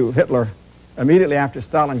to Hitler immediately after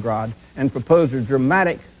Stalingrad and proposed a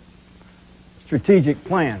dramatic strategic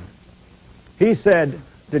plan. He said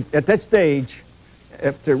that at that stage,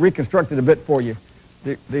 to reconstruct it a bit for you,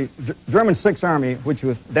 the German Sixth Army, which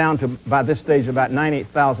was down to, by this stage, about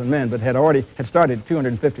 98,000 men, but had started at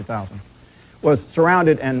 250,000, was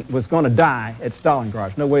surrounded and was going to die at Stalingrad.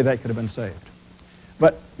 There's no way that could have been saved.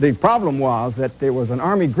 But the problem was that there was an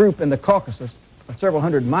army group in the Caucasus, several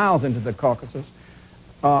hundred miles into the Caucasus.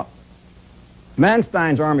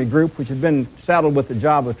 Manstein's army group, which had been saddled with the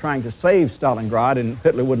job of trying to save Stalingrad, and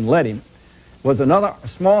Hitler wouldn't let him, was another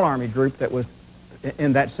small army group that was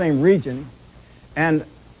in that same region. And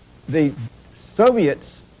the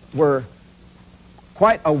Soviets were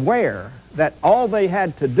quite aware that all they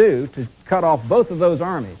had to do to cut off both of those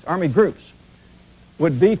army groups,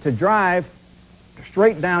 would be to drive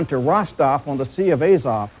straight down to Rostov on the Sea of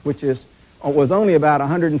Azov, which was only about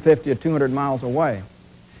 150 or 200 miles away.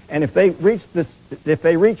 And if they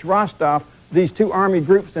reached Rostov, these two army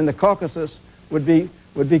groups in the Caucasus would be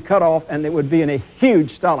cut off, and it would be in a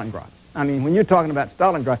huge Stalingrad. I mean, when you're talking about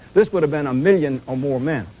Stalingrad, this would have been 1 million or more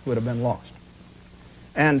men who would have been lost.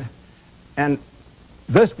 And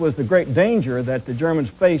this was the great danger that the Germans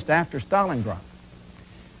faced after Stalingrad.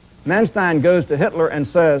 Manstein goes to Hitler and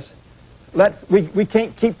says, we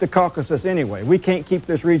can't keep the Caucasus anyway. We can't keep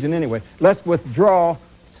this region anyway. Let's withdraw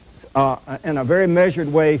in a very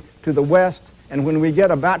measured way to the west And when we get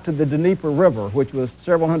about to the Dnieper River, which was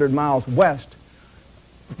several hundred miles west,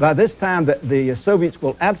 by this time the Soviets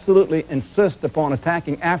will absolutely insist upon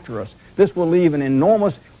attacking after us. This will leave an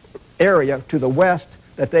enormous area to the west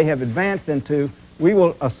that they have advanced into. We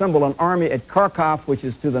will assemble an army at Kharkov, which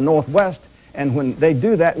is to the northwest, and when they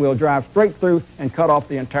do that, we'll drive straight through and cut off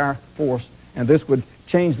the entire force, and this would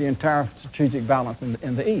change the entire strategic balance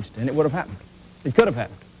in the east, and it would have happened. It could have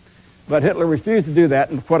happened. But Hitler refused to do that,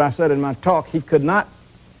 and what I said in my talk, he could not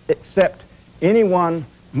accept anyone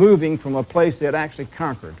moving from a place he had actually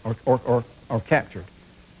conquered or captured.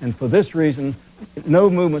 And for this reason, no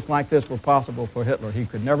movements like this were possible for Hitler. He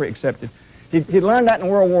could never accept it. He learned that in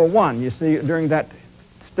World War I. You see, during that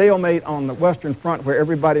stalemate on the Western Front where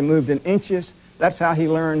everybody moved in inches, that's how he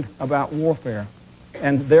learned about warfare.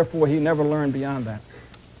 And therefore, he never learned beyond that.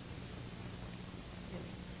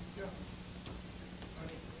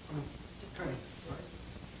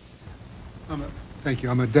 Thank you.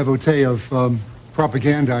 I'm a devotee of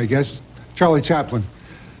propaganda, I guess. Charlie Chaplin.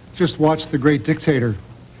 Just watched The Great Dictator,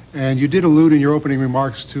 and you did allude in your opening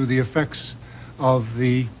remarks to the effects of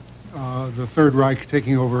the Third Reich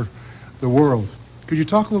taking over the world. Could you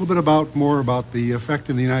talk a little bit more about the effect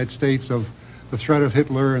in the United States of the threat of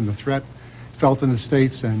Hitler and the threat felt in the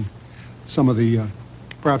States, and some of the,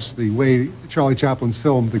 perhaps the way Charlie Chaplin's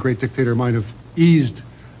film, The Great Dictator, might have eased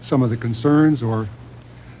some of the concerns, or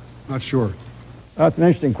not sure? That's an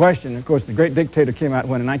interesting question. Of course, The Great Dictator came out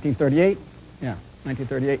when, in 1938? Yeah,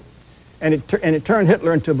 1938. And it turned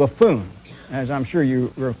Hitler into a buffoon, as I'm sure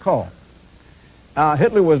you recall.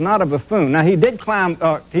 Hitler was not a buffoon. Now, he did climb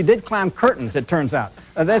curtains, it turns out.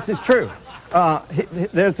 This is true.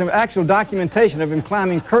 There's some actual documentation of him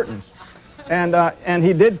climbing curtains. And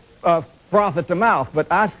he did froth at the mouth, but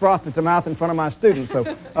I frothed at the mouth in front of my students, so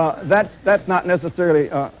that's not necessarily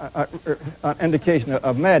an indication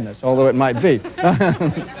of madness, although it might be.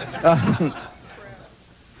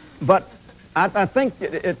 But I think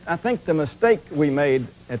the mistake we made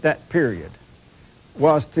at that period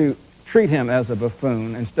was to treat him as a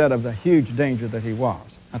buffoon instead of the huge danger that he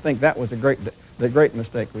was. I think that was the great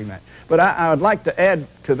mistake we made. But I would like to add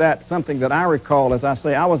to that something that I recall. As I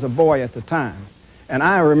say, I was a boy at the time, and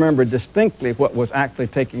I remember distinctly what was actually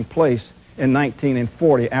taking place in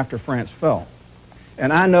 1940 after France fell.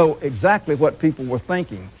 And I know exactly what people were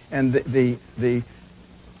thinking, and the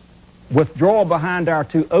withdrawal behind our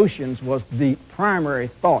two oceans was the primary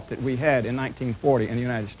thought that we had in 1940 in the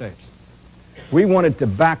United States. We wanted to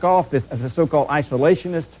back off the so-called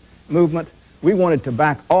isolationist movement. We wanted to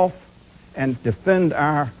back off and defend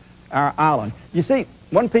our island. You see,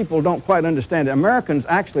 one people don't quite understand it. Americans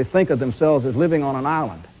actually think of themselves as living on an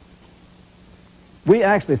island. We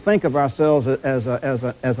actually think of ourselves as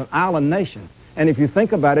an island nation. And if you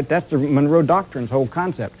think about it, that's the Monroe Doctrine's whole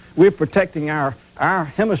concept. We're protecting our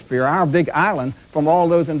hemisphere, our big island, from all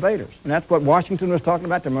those invaders. And that's what Washington was talking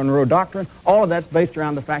about, the Monroe Doctrine. All of that's based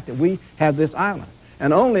around the fact that we have this island.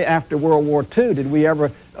 And only after World War II did we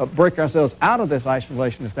ever break ourselves out of this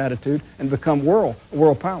isolationist attitude and become world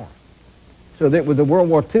power. So that the World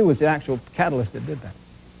War II was the actual catalyst that did that.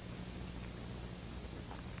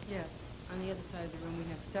 Yes, on the other side of the room we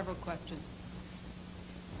have several questions.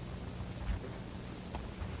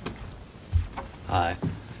 Hi.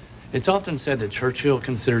 It's often said that Churchill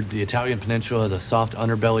considered the Italian peninsula as a soft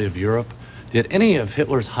underbelly of Europe. Did any of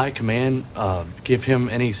Hitler's high command give him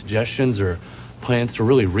any suggestions or plans to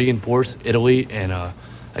really reinforce Italy and, I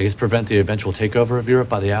guess, prevent the eventual takeover of Europe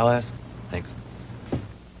by the Allies? Thanks.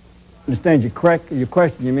 Understand your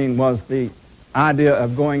question, you mean, was the idea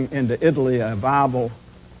of going into Italy a viable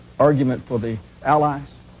argument for the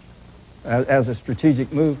Allies as a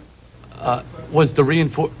strategic move?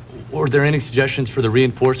 Were there any suggestions for the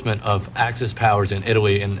reinforcement of Axis powers in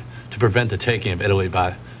Italy and to prevent the taking of Italy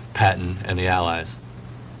by Patton and the Allies?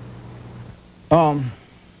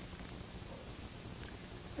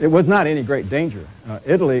 It was not any great danger.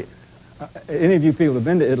 Italy, any of you people who have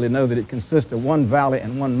been to Italy know that it consists of one valley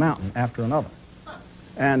and one mountain after another.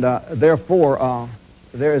 And therefore,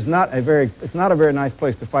 it's not a very nice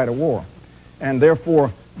place to fight a war. And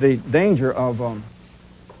therefore, the danger of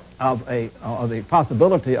the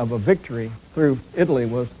possibility of a victory through Italy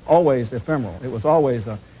was always ephemeral. It was always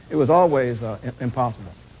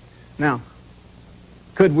impossible. Now,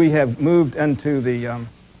 could we have moved into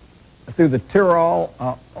through the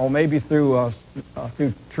Tyrol or maybe through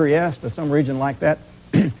Trieste or some region like that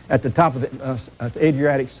at the top of the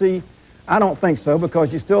Adriatic Sea? I don't think so,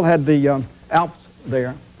 because you still had the Alps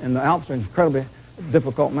there, and the Alps are incredibly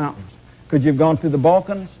difficult mountains. Could you have gone through the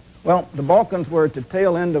Balkans? Well, the Balkans were at the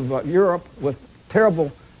tail end of Europe with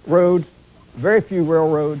terrible roads, very few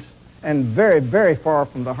railroads, and very, very far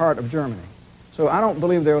from the heart of Germany. So I don't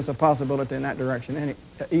believe there was a possibility in that direction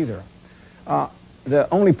either. The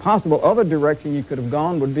only possible other direction you could have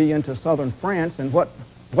gone would be into southern France, and what's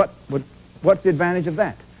the advantage of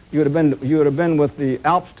that? You would have been with the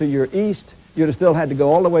Alps to your east. You'd have still had to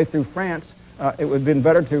go all the way through France. It would have been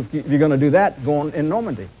better to, if you're going to do that, go on in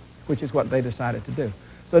Normandy, which is what they decided to do.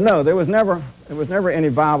 So no, there was never any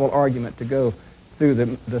viable argument to go through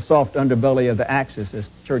the soft underbelly of the Axis, as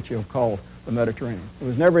Churchill called the Mediterranean. There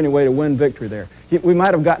was never any way to win victory there. We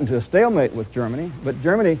might have gotten to a stalemate with Germany, but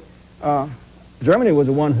Germany was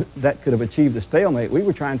the one that could have achieved a stalemate. We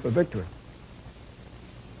were trying for victory.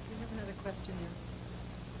 We have another question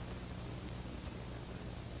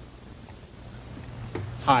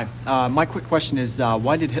there. Hi. My quick question is,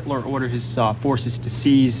 why did Hitler order his forces to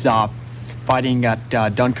cease fighting at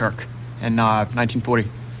Dunkirk in 1940?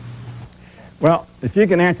 Well, if you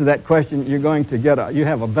can answer that question, you're going to you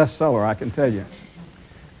have a bestseller, I can tell you.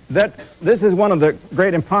 This is one of the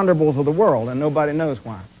great imponderables of the world, and nobody knows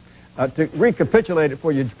why. To recapitulate it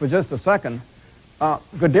for you for just a second,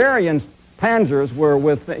 Guderian's panzers were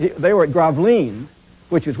they were at Gravelines,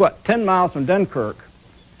 which is 10 miles from Dunkirk,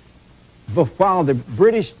 while the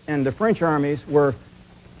British and the French armies were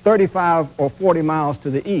 35 or 40 miles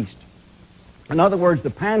to the east. In other words,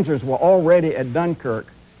 the panzers were already at Dunkirk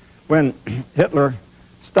when Hitler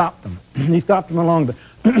stopped them. He stopped them along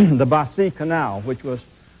the Bassy Canal, which was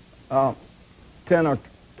 8 or 10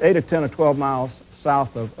 or 12 miles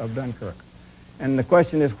south of Dunkirk. And the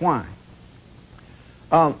question is why?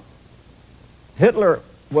 Hitler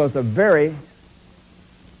was a very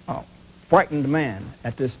frightened man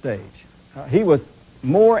at this stage. He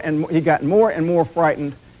got more and more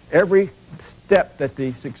frightened every step that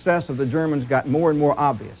the success of the Germans got more and more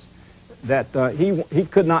obvious. That he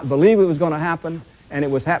could not believe it was going to happen, and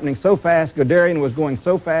it was happening so fast. Guderian was going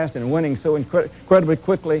so fast and winning so incredibly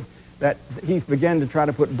quickly that he began to try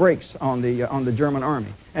to put brakes on the German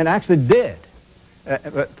army, and actually did.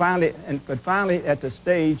 But finally, at the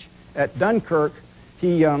stage at Dunkirk,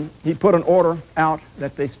 he put an order out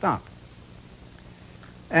that they stop.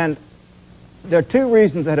 And there are two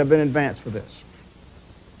reasons that have been advanced for this.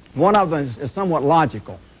 One of them is somewhat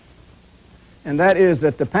logical, and that is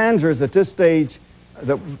that the panzers at this stage,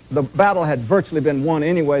 the battle had virtually been won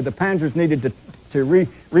anyway. The panzers needed to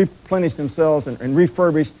replenish themselves and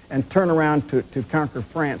refurbish and turn around to conquer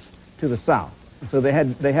France to the south. And so they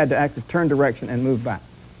had to actually turn direction and move back.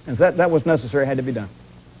 And so that was necessary, had to be done.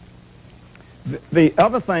 The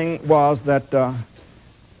other thing was that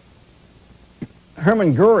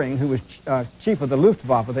Hermann Goering, who was chief of the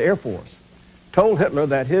Luftwaffe, the Air Force, told Hitler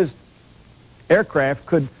that his aircraft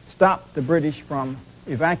could stop the British from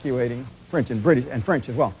evacuating, French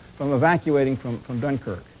as well, from evacuating from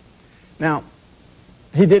Dunkirk. Now,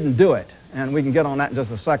 he didn't do it, and we can get on that in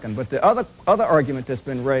just a second, but the other argument that's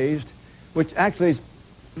been raised, which actually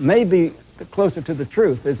may be closer to the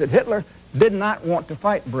truth, is that Hitler did not want to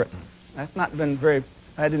fight Britain. That's not been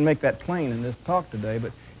I didn't make that plain in this talk today,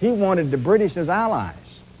 but he wanted the British as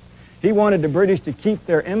allies. He wanted the British to keep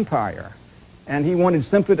their empire, and he wanted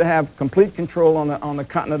simply to have complete control on the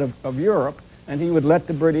continent of Europe, and he would let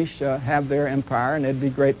the British have their empire, and they'd be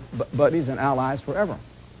great buddies and allies forever.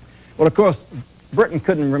 Well, of course, Britain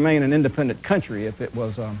couldn't remain an independent country if it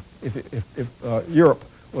was if Europe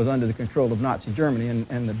was under the control of Nazi Germany,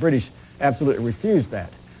 and the British absolutely refused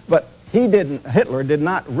that. But Hitler did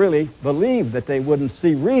not really believe that they wouldn't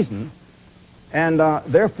see reason, and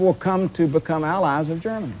therefore come to become allies of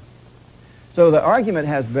Germany. So the argument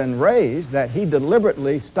has been raised that he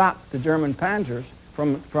deliberately stopped the German panzers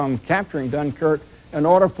from capturing Dunkirk in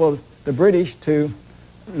order for the British to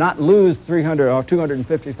not lose 300 or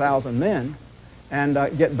 250,000 men and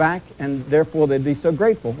get back, and therefore they'd be so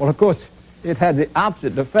grateful. Well, of course, it had the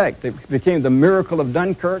opposite effect. It became the miracle of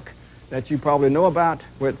Dunkirk that you probably know about,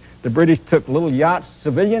 where the British took little yachts,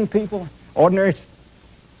 civilian people, ordinary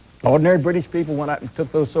British people went out and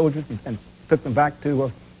took those soldiers and took them back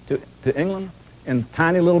to England in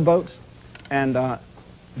tiny little boats, and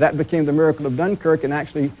that became the miracle of Dunkirk and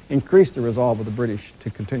actually increased the resolve of the British to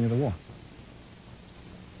continue the war.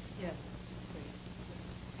 Yes,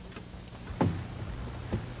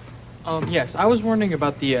 Yes, I was wondering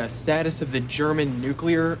about the status of the German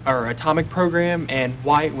nuclear or atomic program and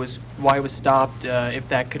why it was stopped. If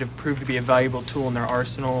that could have proved to be a valuable tool in their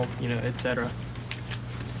arsenal, etc.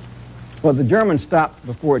 Well, the Germans stopped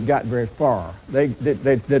before it got very far. They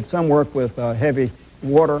did some work with heavy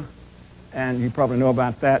water, and you probably know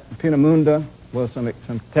about that. Peenemünde was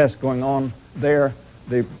some tests going on there.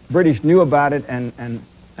 The British knew about it and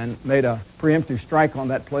made a preemptive strike on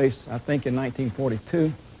that place, I think, in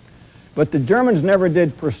 1942. But the Germans never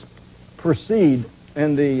did proceed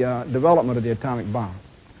in the development of the atomic bomb.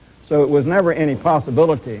 So it was never any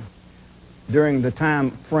possibility during the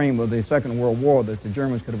time frame of the Second World War that the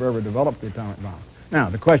Germans could have ever developed the atomic bomb. Now,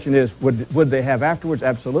 the question is, would they have afterwards?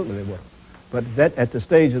 Absolutely they would. But at the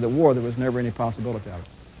stage of the war, there was never any possibility of it.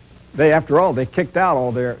 They, after all, they kicked out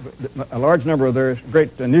a large number of their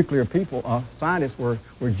great nuclear people, scientists were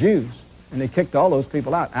Jews, and they kicked all those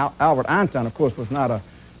people out. Albert Einstein, of course, was not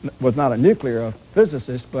a nuclear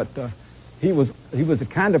physicist, but he was the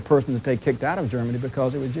kind of person that they kicked out of Germany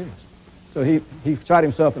because they were Jews. So he shot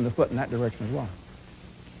himself in the foot in that direction as well.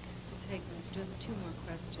 We'll take just two more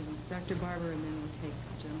questions. Dr. Barber, and then we'll take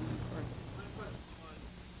the gentleman in court. My question was,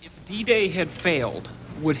 if D-Day had failed,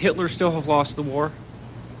 would Hitler still have lost the war?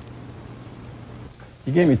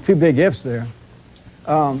 You gave me two big ifs there.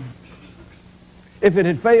 If it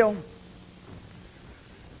had failed,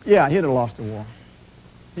 yeah, he'd have lost the war.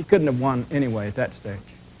 He couldn't have won anyway at that stage.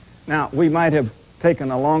 Now, we might have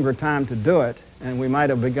taken a longer time to do it, and we might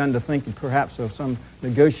have begun to think perhaps of some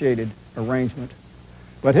negotiated arrangement.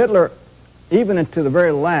 But Hitler, even to the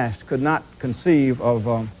very last, could not conceive of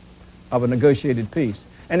a negotiated peace.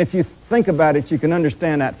 And if you think about it, you can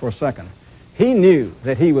understand that for a second. He knew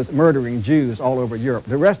that he was murdering Jews all over Europe.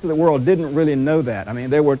 The rest of the world didn't really know that. I mean,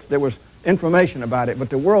 there was information about it, but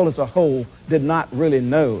the world as a whole did not really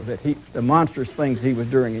know that the monstrous things he was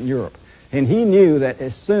doing in Europe. And he knew that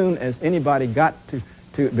as soon as anybody got to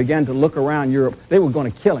begin to look around Europe, they were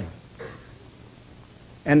going to kill him.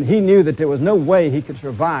 And he knew that there was no way he could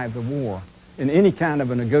survive the war in any kind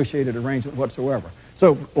of a negotiated arrangement whatsoever.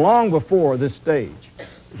 So long before this stage,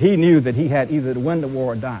 he knew that he had either to win the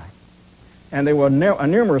war or die. And there were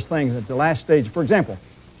numerous things at the last stage. For example,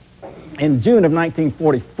 in June of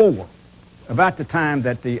 1944, about the time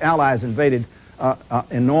that the Allies invaded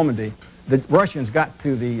in Normandy, the Russians got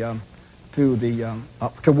to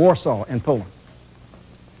Warsaw in Poland.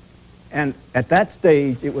 And at that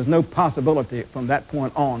stage, it was no possibility from that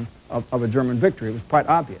point on of a German victory. It was quite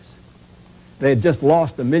obvious. They had just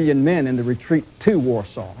lost 1 million men in the retreat to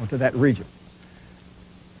Warsaw, or to that region.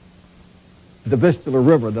 The Vistula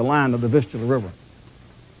River, the line of the Vistula River.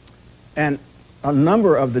 And a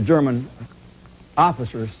number of the German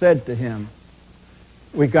officers said to him,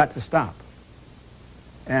 "We've got to stop."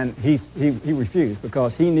 And he refused,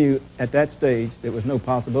 because he knew at that stage there was no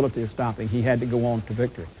possibility of stopping. He had to go on to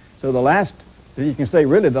victory. So the last, you can say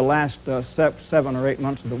really the last 7 or 8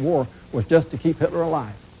 months of the war was just to keep Hitler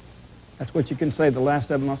alive. That's what you can say the last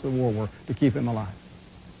 7 months of the war were, to keep him alive.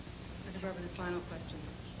 Dr. Barber, the final question.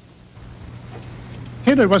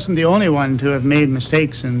 Hitler wasn't the only one to have made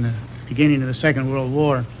mistakes in the beginning of the Second World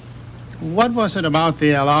War. What was it about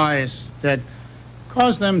the Allies that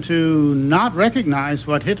caused them to not recognize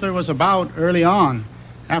what Hitler was about early on?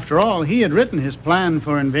 After all, he had written his plan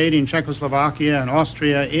for invading Czechoslovakia and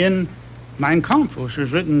Austria in Mein Kampf, which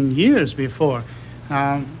was written years before.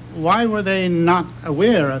 Why were they not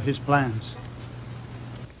aware of his plans?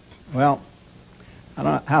 Well, I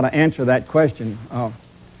don't know how to answer that question.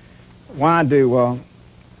 Why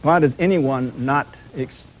does anyone not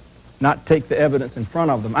take the evidence in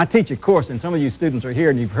front of them? I teach a course, and some of you students are here,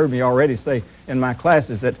 and you've heard me already say in my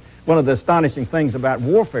classes that one of the astonishing things about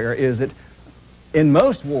warfare is that in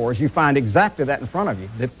most wars you find exactly that in front of you,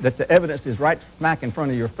 that the evidence is right smack in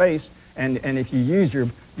front of your face, and if you use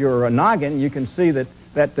your noggin, you can see that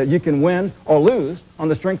you can win or lose on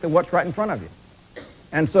the strength of what's right in front of you.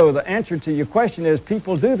 And so the answer to your question is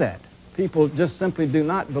people do that. People just simply do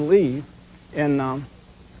not believe in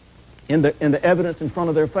the evidence in front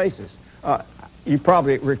of their faces. You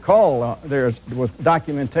probably recall there was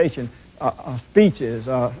documentation, speeches,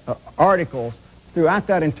 articles throughout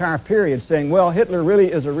that entire period saying, well, Hitler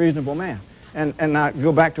really is a reasonable man. And I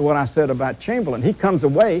go back to what I said about Chamberlain. He comes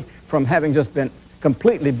away from having just been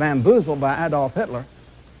completely bamboozled by Adolf Hitler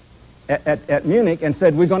at Munich and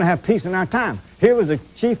said, we're going to have peace in our time. Here was the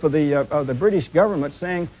chief of the British government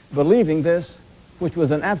saying, believing this, which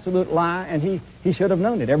was an absolute lie, and he should have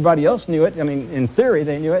known it. Everybody else knew it. I mean, in theory,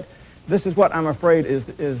 they knew it. This is what I'm afraid is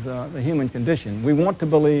the human condition. We want to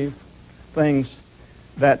believe things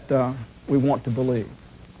that we want to believe.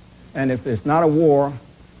 And if it's not a war,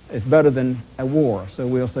 it's better than a war. So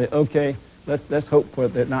we'll say, okay, let's hope for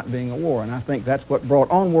it not being a war. And I think that's what brought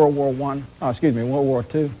on World War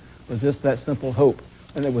II, was just that simple hope.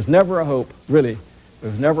 And there was never a hope, really. There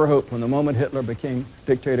was never a hope from the moment Hitler became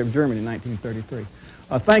dictator of Germany in 1933.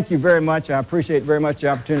 Thank you very much. I appreciate very much the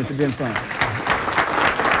opportunity to be in front of you.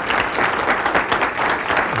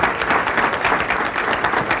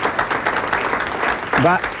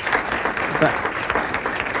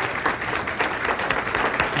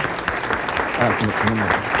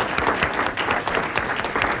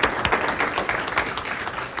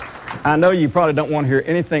 I know you probably don't want to hear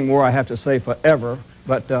anything more I have to say forever,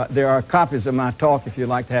 but there are copies of my talk if you'd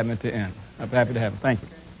like to have them at the end. I'm happy to have them. Thank you.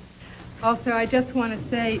 Also, I just want to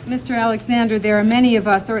say, Mr. Alexander, there are many of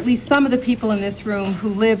us, or at least some of the people in this room, who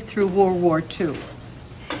lived through World War II.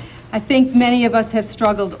 I think many of us have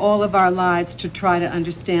struggled all of our lives to try to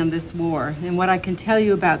understand this war. And what I can tell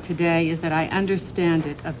you about today is that I understand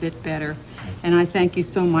it a bit better. And I thank you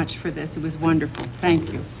so much for this. It was wonderful.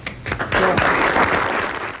 Thank you.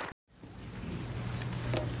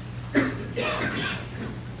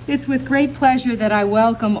 It's with great pleasure that I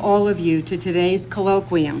welcome all of you to today's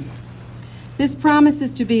colloquium. This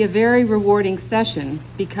promises to be a very rewarding session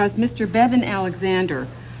because Mr. Bevin Alexander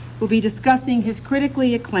will be discussing his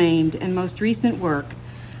critically acclaimed and most recent work,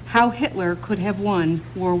 How Hitler Could Have Won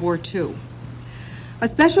World War II. A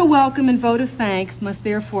special welcome and vote of thanks must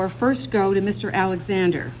therefore first go to Mr.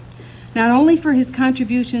 Alexander, not only for his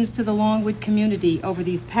contributions to the Longwood community over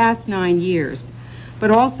these past 9 years, but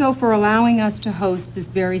also for allowing us to host this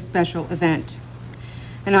very special event.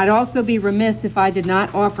 And I'd also be remiss if I did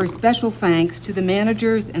not offer special thanks to the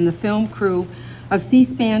managers and the film crew of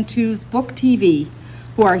C-SPAN 2's Book TV,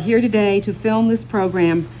 who are here today to film this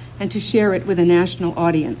program and to share it with a national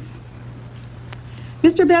audience.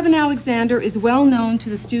 Mr. Bevin Alexander is well known to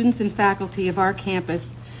the students and faculty of our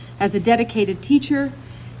campus as a dedicated teacher,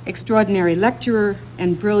 extraordinary lecturer,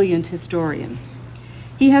 and brilliant historian.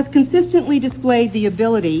 He has consistently displayed the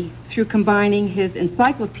ability, through combining his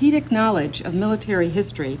encyclopedic knowledge of military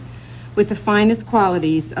history with the finest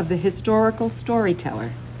qualities of the historical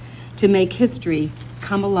storyteller, to make history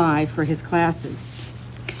come alive for his classes.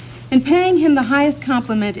 In paying him the highest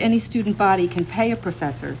compliment any student body can pay a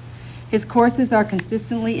professor, his courses are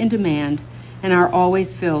consistently in demand and are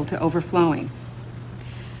always filled to overflowing.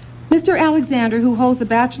 Mr. Alexander, who holds a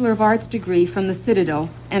Bachelor of Arts degree from the Citadel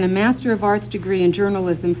and a Master of Arts degree in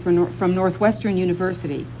journalism from Northwestern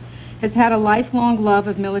University, has had a lifelong love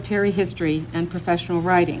of military history and professional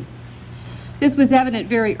writing. This was evident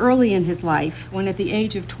very early in his life when, at the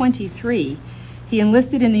age of 23, he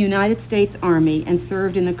enlisted in the United States Army and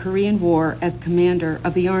served in the Korean War as commander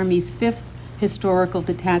of the Army's 5th Historical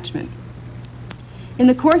Detachment. In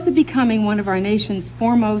the course of becoming one of our nation's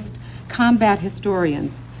foremost combat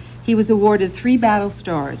historians, he was awarded 3 battle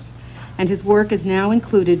stars, and his work is now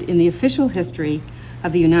included in the official history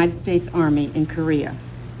of the United States Army in Korea.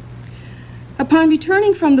 Upon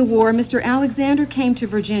returning from the war, Mr. Alexander came to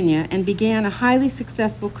Virginia and began a highly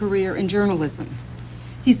successful career in journalism.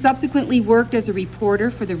 He subsequently worked as a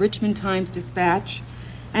reporter for the Richmond Times-Dispatch,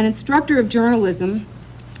 an instructor of journalism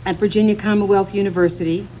at Virginia Commonwealth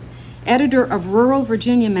University, editor of Rural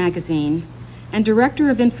Virginia magazine, and director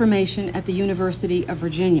of information at the University of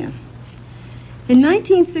Virginia. In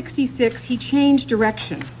 1966, he changed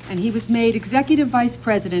direction, and he was made executive vice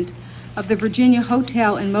president of the Virginia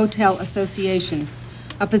Hotel and Motel Association,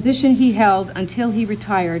 a position he held until he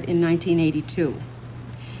retired in 1982.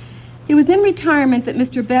 It was in retirement that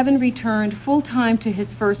Mr. Bevin returned full-time to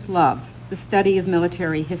his first love, the study of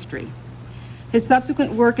military history. His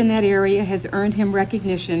subsequent work in that area has earned him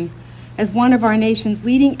recognition as one of our nation's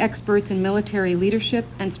leading experts in military leadership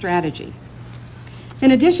and strategy.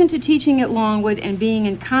 In addition to teaching at Longwood and being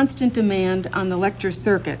in constant demand on the lecture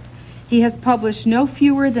circuit, he has published no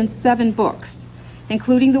fewer than 7 books,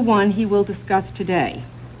 including the one he will discuss today.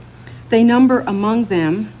 They number among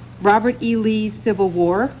them Robert E. Lee's Civil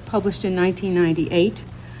War, published in 1998,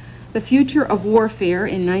 The Future of Warfare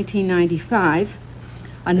in 1995,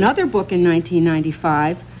 another book in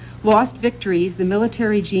 1995, Lost Victories, The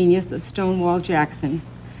Military Genius of Stonewall Jackson,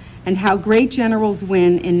 and How Great Generals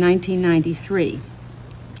Win in 1993,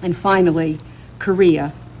 and finally,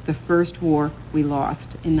 Korea, the First War We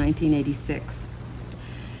Lost in 1986.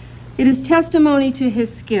 It is testimony to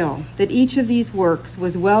his skill that each of these works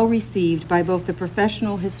was well received by both the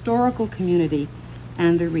professional historical community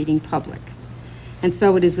and the reading public. And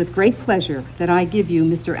so it is with great pleasure that I give you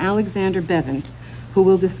Mr. Alexander Bevin, who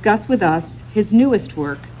will discuss with us his newest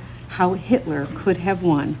work, How Hitler Could Have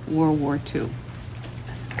Won World War II.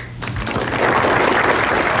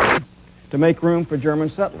 To make room for German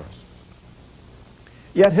settlers.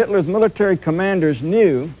 Yet Hitler's military commanders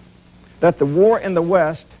knew that the war in the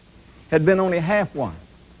West had been only half won,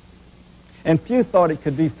 and few thought it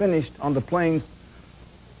could be finished on the plains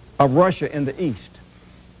of Russia in the East.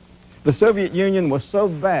 The Soviet Union was so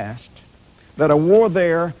vast that a war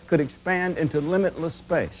there could expand into limitless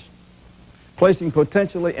space, placing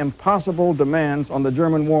potentially impossible demands on the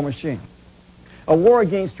German war machine. A war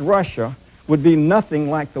against Russia would be nothing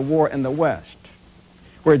like the war in the West,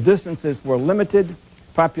 where distances were limited,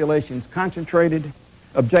 populations concentrated,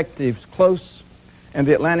 objectives close, and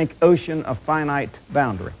the Atlantic Ocean a finite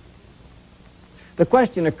boundary. The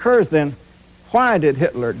question occurs then, why did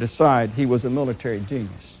Hitler decide he was a military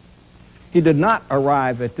genius? He did not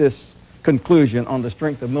arrive at this conclusion on the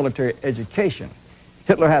strength of military education.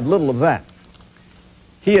 Hitler had little of that.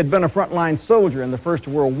 He had been a frontline soldier in the First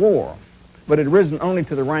World War, but had risen only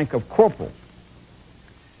to the rank of corporal.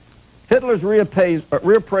 Hitler's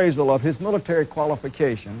reappraisal of his military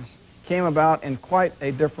qualifications came about in quite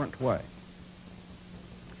a different way.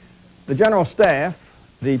 The General Staff,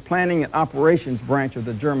 the planning and operations branch of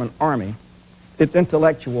the German Army, its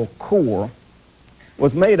intellectual core,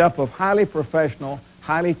 was made up of highly professional,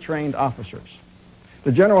 highly trained officers.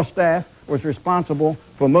 The General Staff was responsible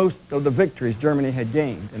for most of the victories Germany had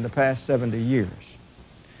gained in the past 70 years.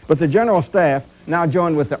 But the General Staff, now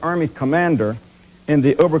joined with the Army Commander in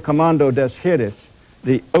the Oberkommando des Heeres,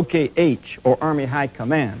 the OKH, or Army High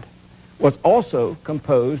Command, was also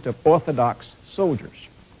composed of Orthodox soldiers.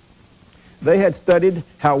 They had studied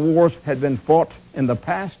how wars had been fought in the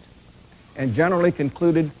past and generally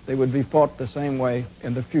concluded they would be fought the same way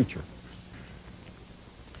in the future.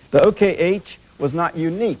 The OKH was not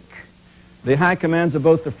unique. The high commands of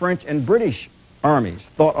both the French and British armies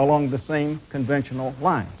thought along the same conventional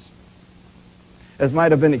lines. As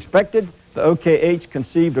might have been expected, the OKH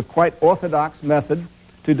conceived a quite orthodox method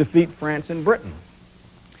to defeat France and Britain.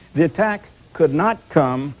 The attack could not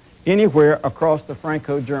come anywhere across the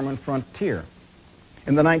Franco-German frontier.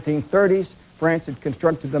 In the 1930s, France had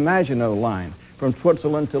constructed the Maginot Line from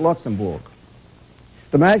Switzerland to Luxembourg.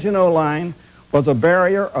 The Maginot Line was a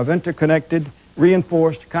barrier of interconnected,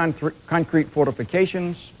 reinforced concrete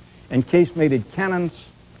fortifications and casemated cannons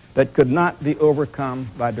that could not be overcome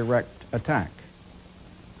by direct attack.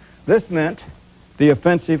 This meant the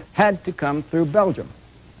offensive had to come through Belgium.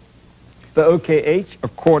 The OKH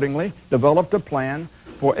accordingly developed a plan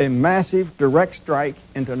for a massive direct strike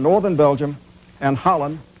into northern Belgium and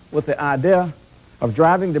Holland with the idea of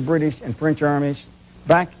driving the British and French armies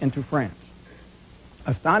back into France.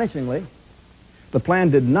 Astonishingly, the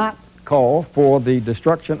plan did not call for the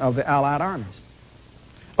destruction of the Allied armies,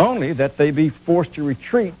 only that they be forced to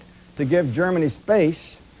retreat to give Germany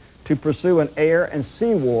space to pursue an air and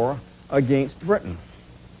sea war against Britain.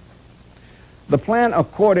 The plan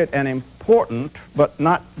accorded an important but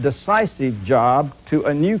not decisive job to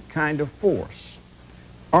a new kind of force,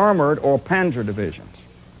 armored or panzer divisions.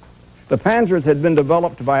 The panzers had been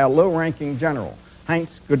developed by a low-ranking general,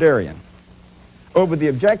 Heinz Guderian. Over the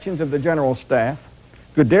objections of the General Staff,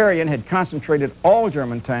 Guderian had concentrated all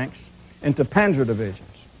German tanks into panzer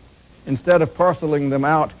divisions, instead of parceling them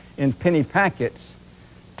out in penny packets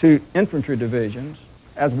to infantry divisions,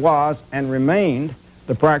 as was and remained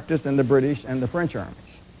the practice in the British and the French armies.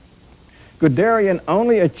 Guderian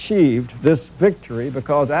only achieved this victory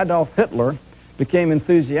because Adolf Hitler became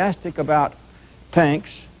enthusiastic about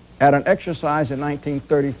tanks at an exercise in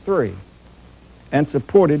 1933 and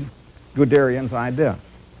supported Guderian's idea.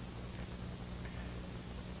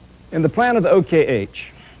 In the plan of the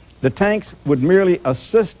OKH, the tanks would merely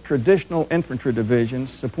assist traditional infantry divisions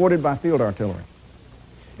supported by field artillery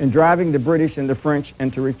in driving the British and the French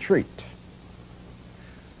into retreat.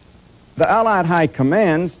 The Allied high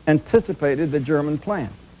commands anticipated the German plan.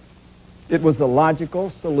 It was the logical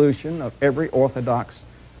solution of every orthodox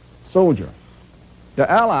soldier. The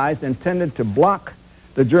Allies intended to block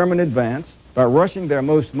the German advance by rushing their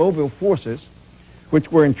most mobile forces,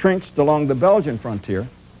 which were entrenched along the Belgian frontier,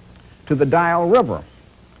 to the Dial River,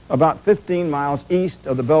 about 15 miles east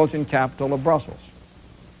of the Belgian capital of Brussels.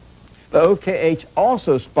 The OKH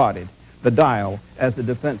also spotted the Dial as the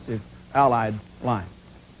defensive Allied line.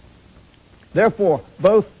 Therefore,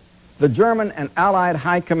 both the German and Allied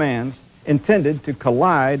high commands intended to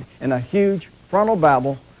collide in a huge frontal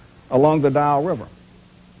battle along the Dial River.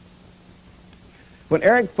 When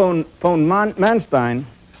Erich von Manstein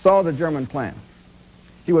saw the German plan,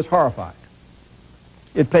 he was horrified.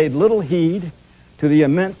 It paid little heed to the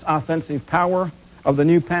immense offensive power of the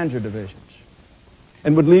new panzer divisions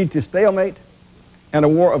and would lead to stalemate and a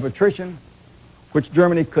war of attrition which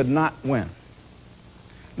Germany could not win.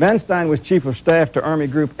 Manstein was Chief of Staff to Army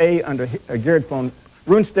Group A under Gerd von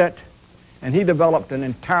Rundstedt, and he developed an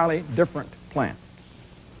entirely different plan.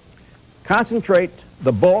 Concentrate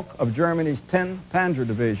the bulk of Germany's 10 panzer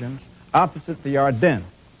divisions opposite the Ardennes,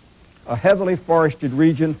 a heavily forested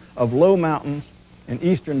region of low mountains in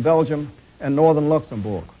eastern Belgium and northern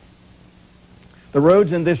Luxembourg. The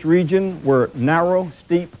roads in this region were narrow,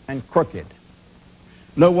 steep, and crooked.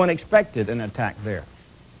 No one expected an attack there.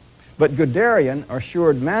 But Guderian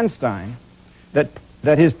assured Manstein that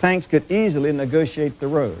that his tanks could easily negotiate the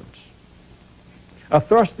roads. A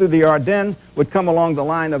thrust through the Ardennes would come along the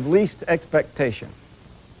line of least expectation.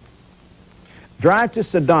 Drive to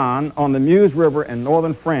Sedan on the Meuse River in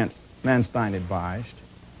northern France, Manstein advised.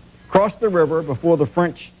 Cross the river before the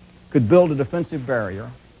French could build a defensive barrier,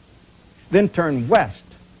 then turn west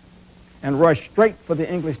and rush straight for the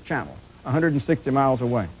English Channel, 160 miles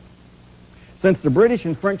away. Since the British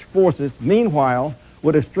and French forces, meanwhile,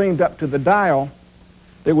 would have streamed up to the Dial,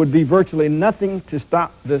 there would be virtually nothing to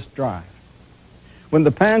stop this drive. When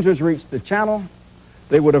the panzers reached the Channel,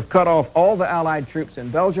 they would have cut off all the Allied troops in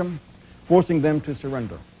Belgium, forcing them to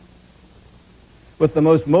surrender. With the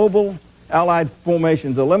most mobile Allied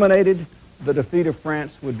formations eliminated, the defeat of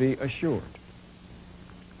France would be assured.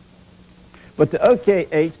 But the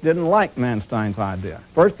OKH didn't like Manstein's idea.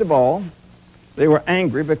 First of all, they were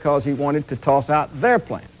angry because he wanted to toss out their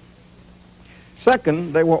plan.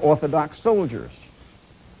 Second, they were orthodox soldiers.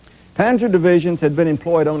 Panzer divisions had been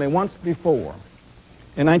employed only once before,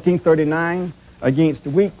 in 1939, against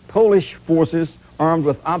weak Polish forces armed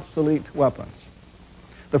with obsolete weapons.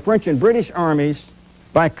 The French and British armies,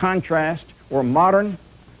 by contrast, were modern,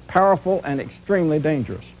 powerful, and extremely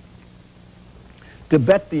dangerous. To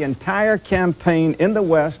bet the entire campaign in the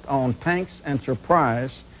West on tanks and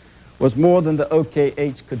surprise was more than the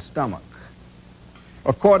OKH could stomach.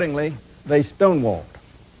 Accordingly, they stonewalled.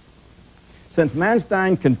 Since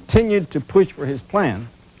Manstein continued to push for his plan,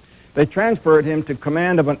 they transferred him to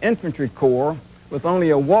command of an infantry corps with only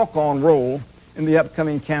a walk-on role in the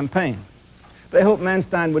upcoming campaign. They hoped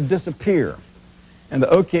Manstein would disappear and the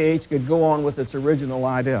OKH could go on with its original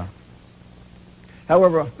idea.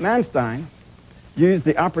 However, Manstein used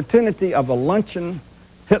the opportunity of a luncheon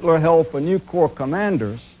Hitler held for new corps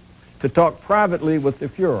commanders to talk privately with the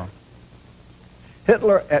Fuhrer.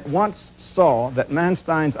 Hitler at once saw that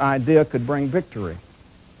Manstein's idea could bring victory,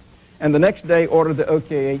 and the next day ordered the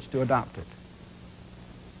OKH to adopt it.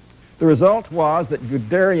 The result was that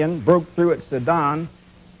Guderian broke through at Sedan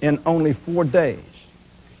in only 4 days,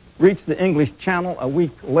 reached the English Channel a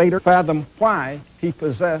week later, fathom why he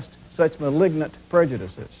possessed such malignant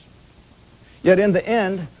prejudices. Yet in the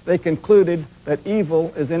end, they concluded that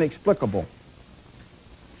evil is inexplicable,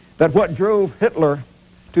 that what drove Hitler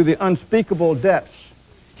to the unspeakable depths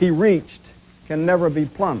he reached can never be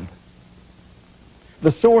plumbed.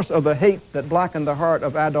 The source of the hate that blackened the heart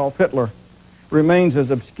of Adolf Hitler remains as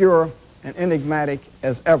obscure and enigmatic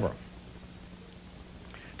as ever.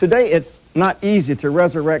 Today, it's not easy to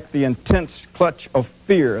resurrect the intense clutch of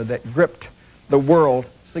fear that gripped the world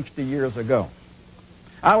 60 years ago.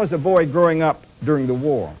 I was a boy growing up during the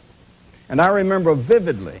war, and I remember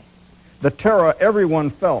vividly the terror everyone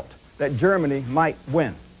felt that Germany might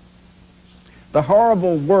win. The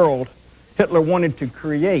horrible world Hitler wanted to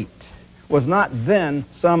create was not then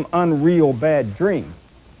some unreal bad dream,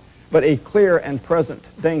 but a clear and present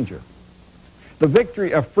danger. The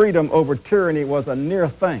victory of freedom over tyranny was a near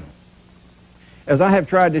thing. As I have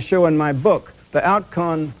tried to show in my book, the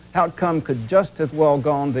outcome could just as well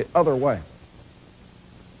gone the other way.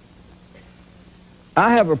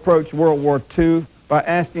 I have approached World War II by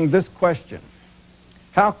asking this question: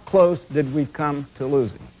 how close did we come to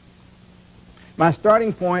losing? My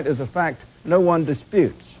starting point is a fact no one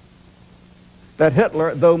disputes, that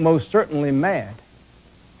Hitler, though most certainly mad,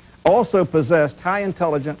 also possessed high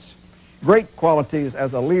intelligence, great qualities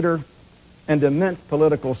as a leader, and immense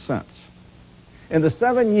political sense. In the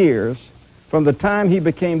 7 years from the time he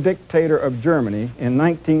became dictator of Germany in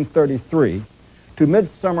 1933 to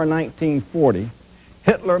midsummer 1940,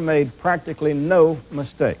 Hitler made practically no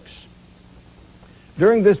mistakes.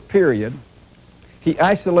 During this period, he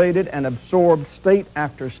isolated and absorbed state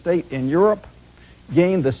after state in Europe,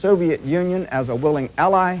 gained the Soviet Union as a willing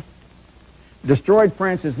ally, destroyed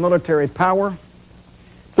France's military power,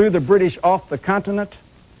 threw the British off the continent,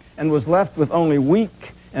 and was left with only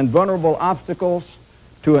weak and vulnerable obstacles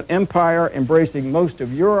to an empire embracing most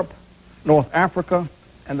of Europe, North Africa,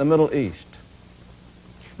 and the Middle East.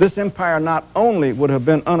 This empire not only would have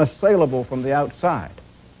been unassailable from the outside,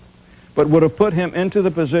 but would have put him into the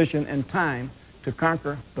position in time to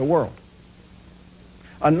conquer the world.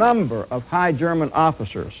 A number of high German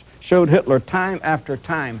officers showed Hitler time after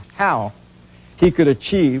time how he could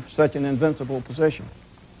achieve such an invincible position,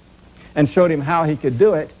 and showed him how he could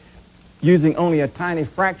do it using only a tiny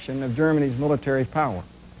fraction of Germany's military power.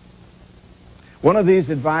 One of these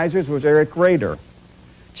advisors was Erich Raeder,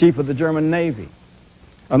 chief of the German Navy.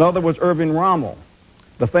 Another was Erwin Rommel,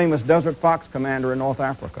 the famous Desert Fox commander in North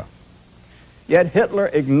Africa. Yet Hitler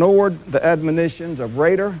ignored the admonitions of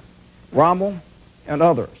Raeder, Rommel, and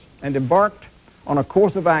others, and embarked on a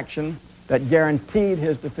course of action that guaranteed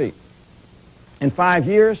his defeat. In 5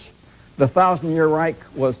 years, the 1,000-year Reich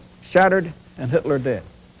was shattered and Hitler dead.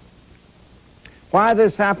 Why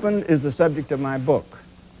this happened is the subject of my book.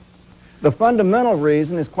 The fundamental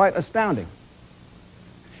reason is quite astounding.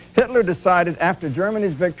 Hitler decided after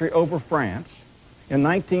Germany's victory over France in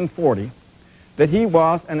 1940 that he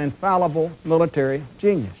was an infallible military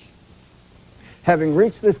genius. Having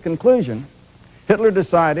reached this conclusion, Hitler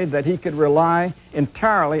decided that he could rely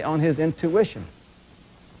entirely on his intuition.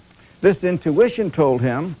 This intuition told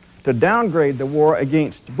him to downgrade the war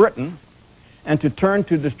against Britain and to turn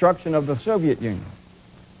to destruction of the Soviet Union.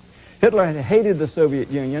 Hitler had hated the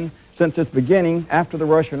Soviet Union since its beginning after the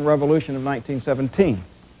Russian Revolution of 1917,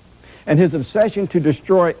 and his obsession to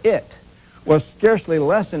destroy it was scarcely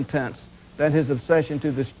less intense than his obsession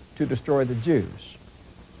to destroy the Jews.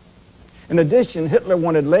 In addition, Hitler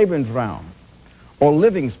wanted Lebensraum, or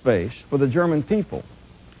living space, for the German people,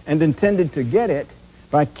 and intended to get it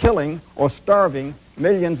by killing or starving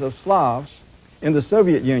millions of Slavs in the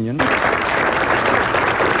Soviet Union.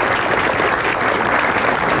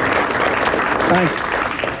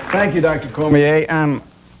 Thank you, Dr. Cormier. I'm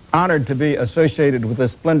honored to be associated with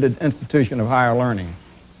this splendid institution of higher learning.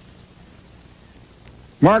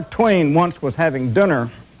 Mark Twain once was having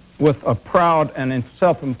dinner with a proud and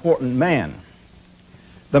self-important man.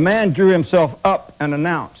 The man drew himself up and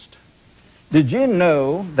announced, "Did you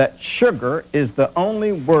know that sugar is the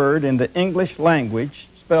only word in the English language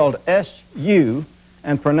spelled S-U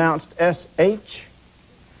and pronounced S-H?"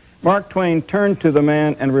 Mark Twain turned to the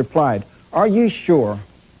man and replied, "Are you sure?"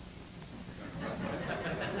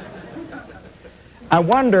 I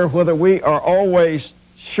wonder whether we are always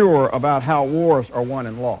sure about how wars are won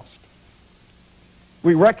and lost.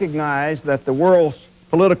 We recognize that the world's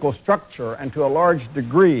political structure, and to a large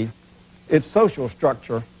degree its social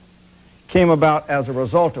structure, came about as a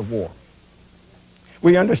result of war.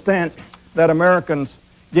 We understand that Americans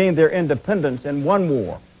gained their independence in one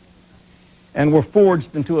war and were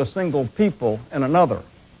forged into a single people in another.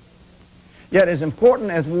 Yet, as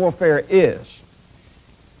important as warfare is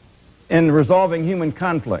in resolving human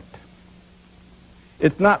conflict,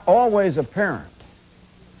 it's not always apparent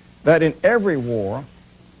that in every war,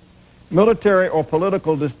 military or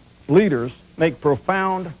political leaders make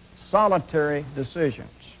profound, solitary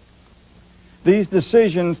decisions. These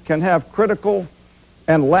decisions can have critical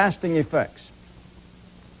and lasting effects.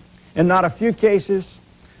 In not a few cases,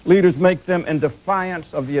 leaders make them in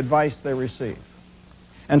defiance of the advice they receive.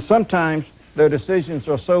 And sometimes their decisions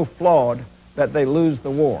are so flawed that they lose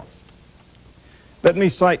the war. Let me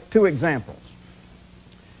cite two examples.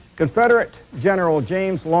 Confederate General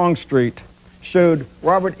James Longstreet showed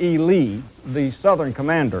Robert E. Lee, the Southern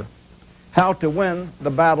commander, how to win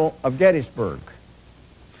the Battle of Gettysburg.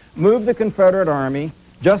 Move the Confederate Army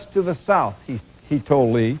just to the south, he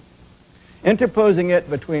told Lee, interposing it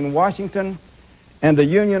between Washington and the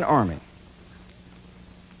Union Army.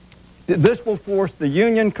 This will force the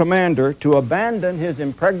Union commander to abandon his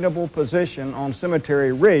impregnable position on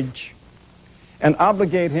Cemetery Ridge and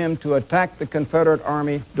obligate him to attack the Confederate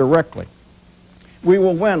Army directly. We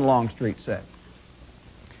will win, Longstreet said.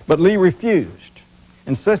 But Lee refused,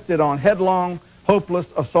 insisted on headlong,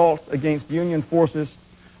 hopeless assaults against Union forces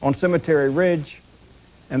on Cemetery Ridge,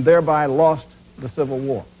 and thereby lost the Civil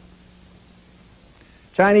War.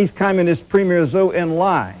 Chinese Communist Premier Zhou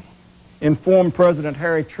Enlai informed President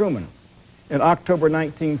Harry Truman in October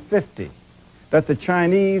 1950 that the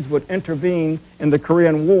Chinese would intervene in the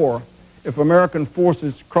Korean War if American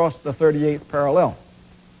forces crossed the 38th parallel.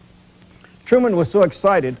 Truman was so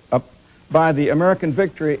excited by the American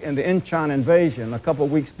victory in the Incheon invasion a couple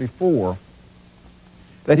of weeks before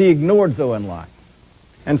that he ignored Zhou Enlai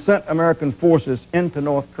and sent American forces into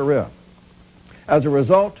North Korea. As a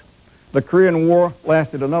result, the Korean War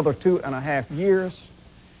lasted another 2.5 years,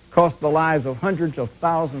 cost the lives of hundreds of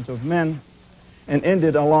thousands of men, and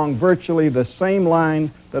ended along virtually the same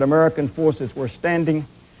line that American forces were standing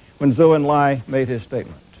when Zhou Enlai made his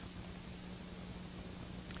statement.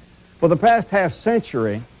 For the past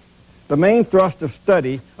half-century, the main thrust of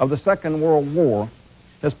study of the Second World War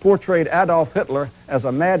has portrayed Adolf Hitler as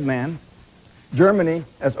a madman, Germany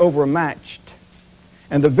as overmatched,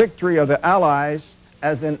 and the victory of the Allies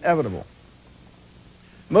as inevitable.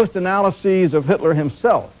 Most analyses of Hitler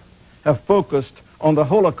himself have focused on the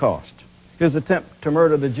Holocaust, his attempt to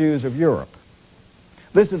murder the Jews of Europe.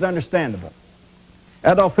 This is understandable.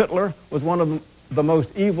 Adolf Hitler was one of the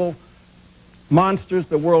most evil monsters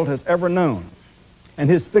the world has ever known, and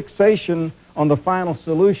his fixation on the final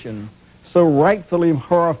solution so rightfully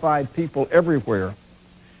horrified people everywhere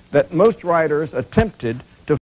that most writers attempted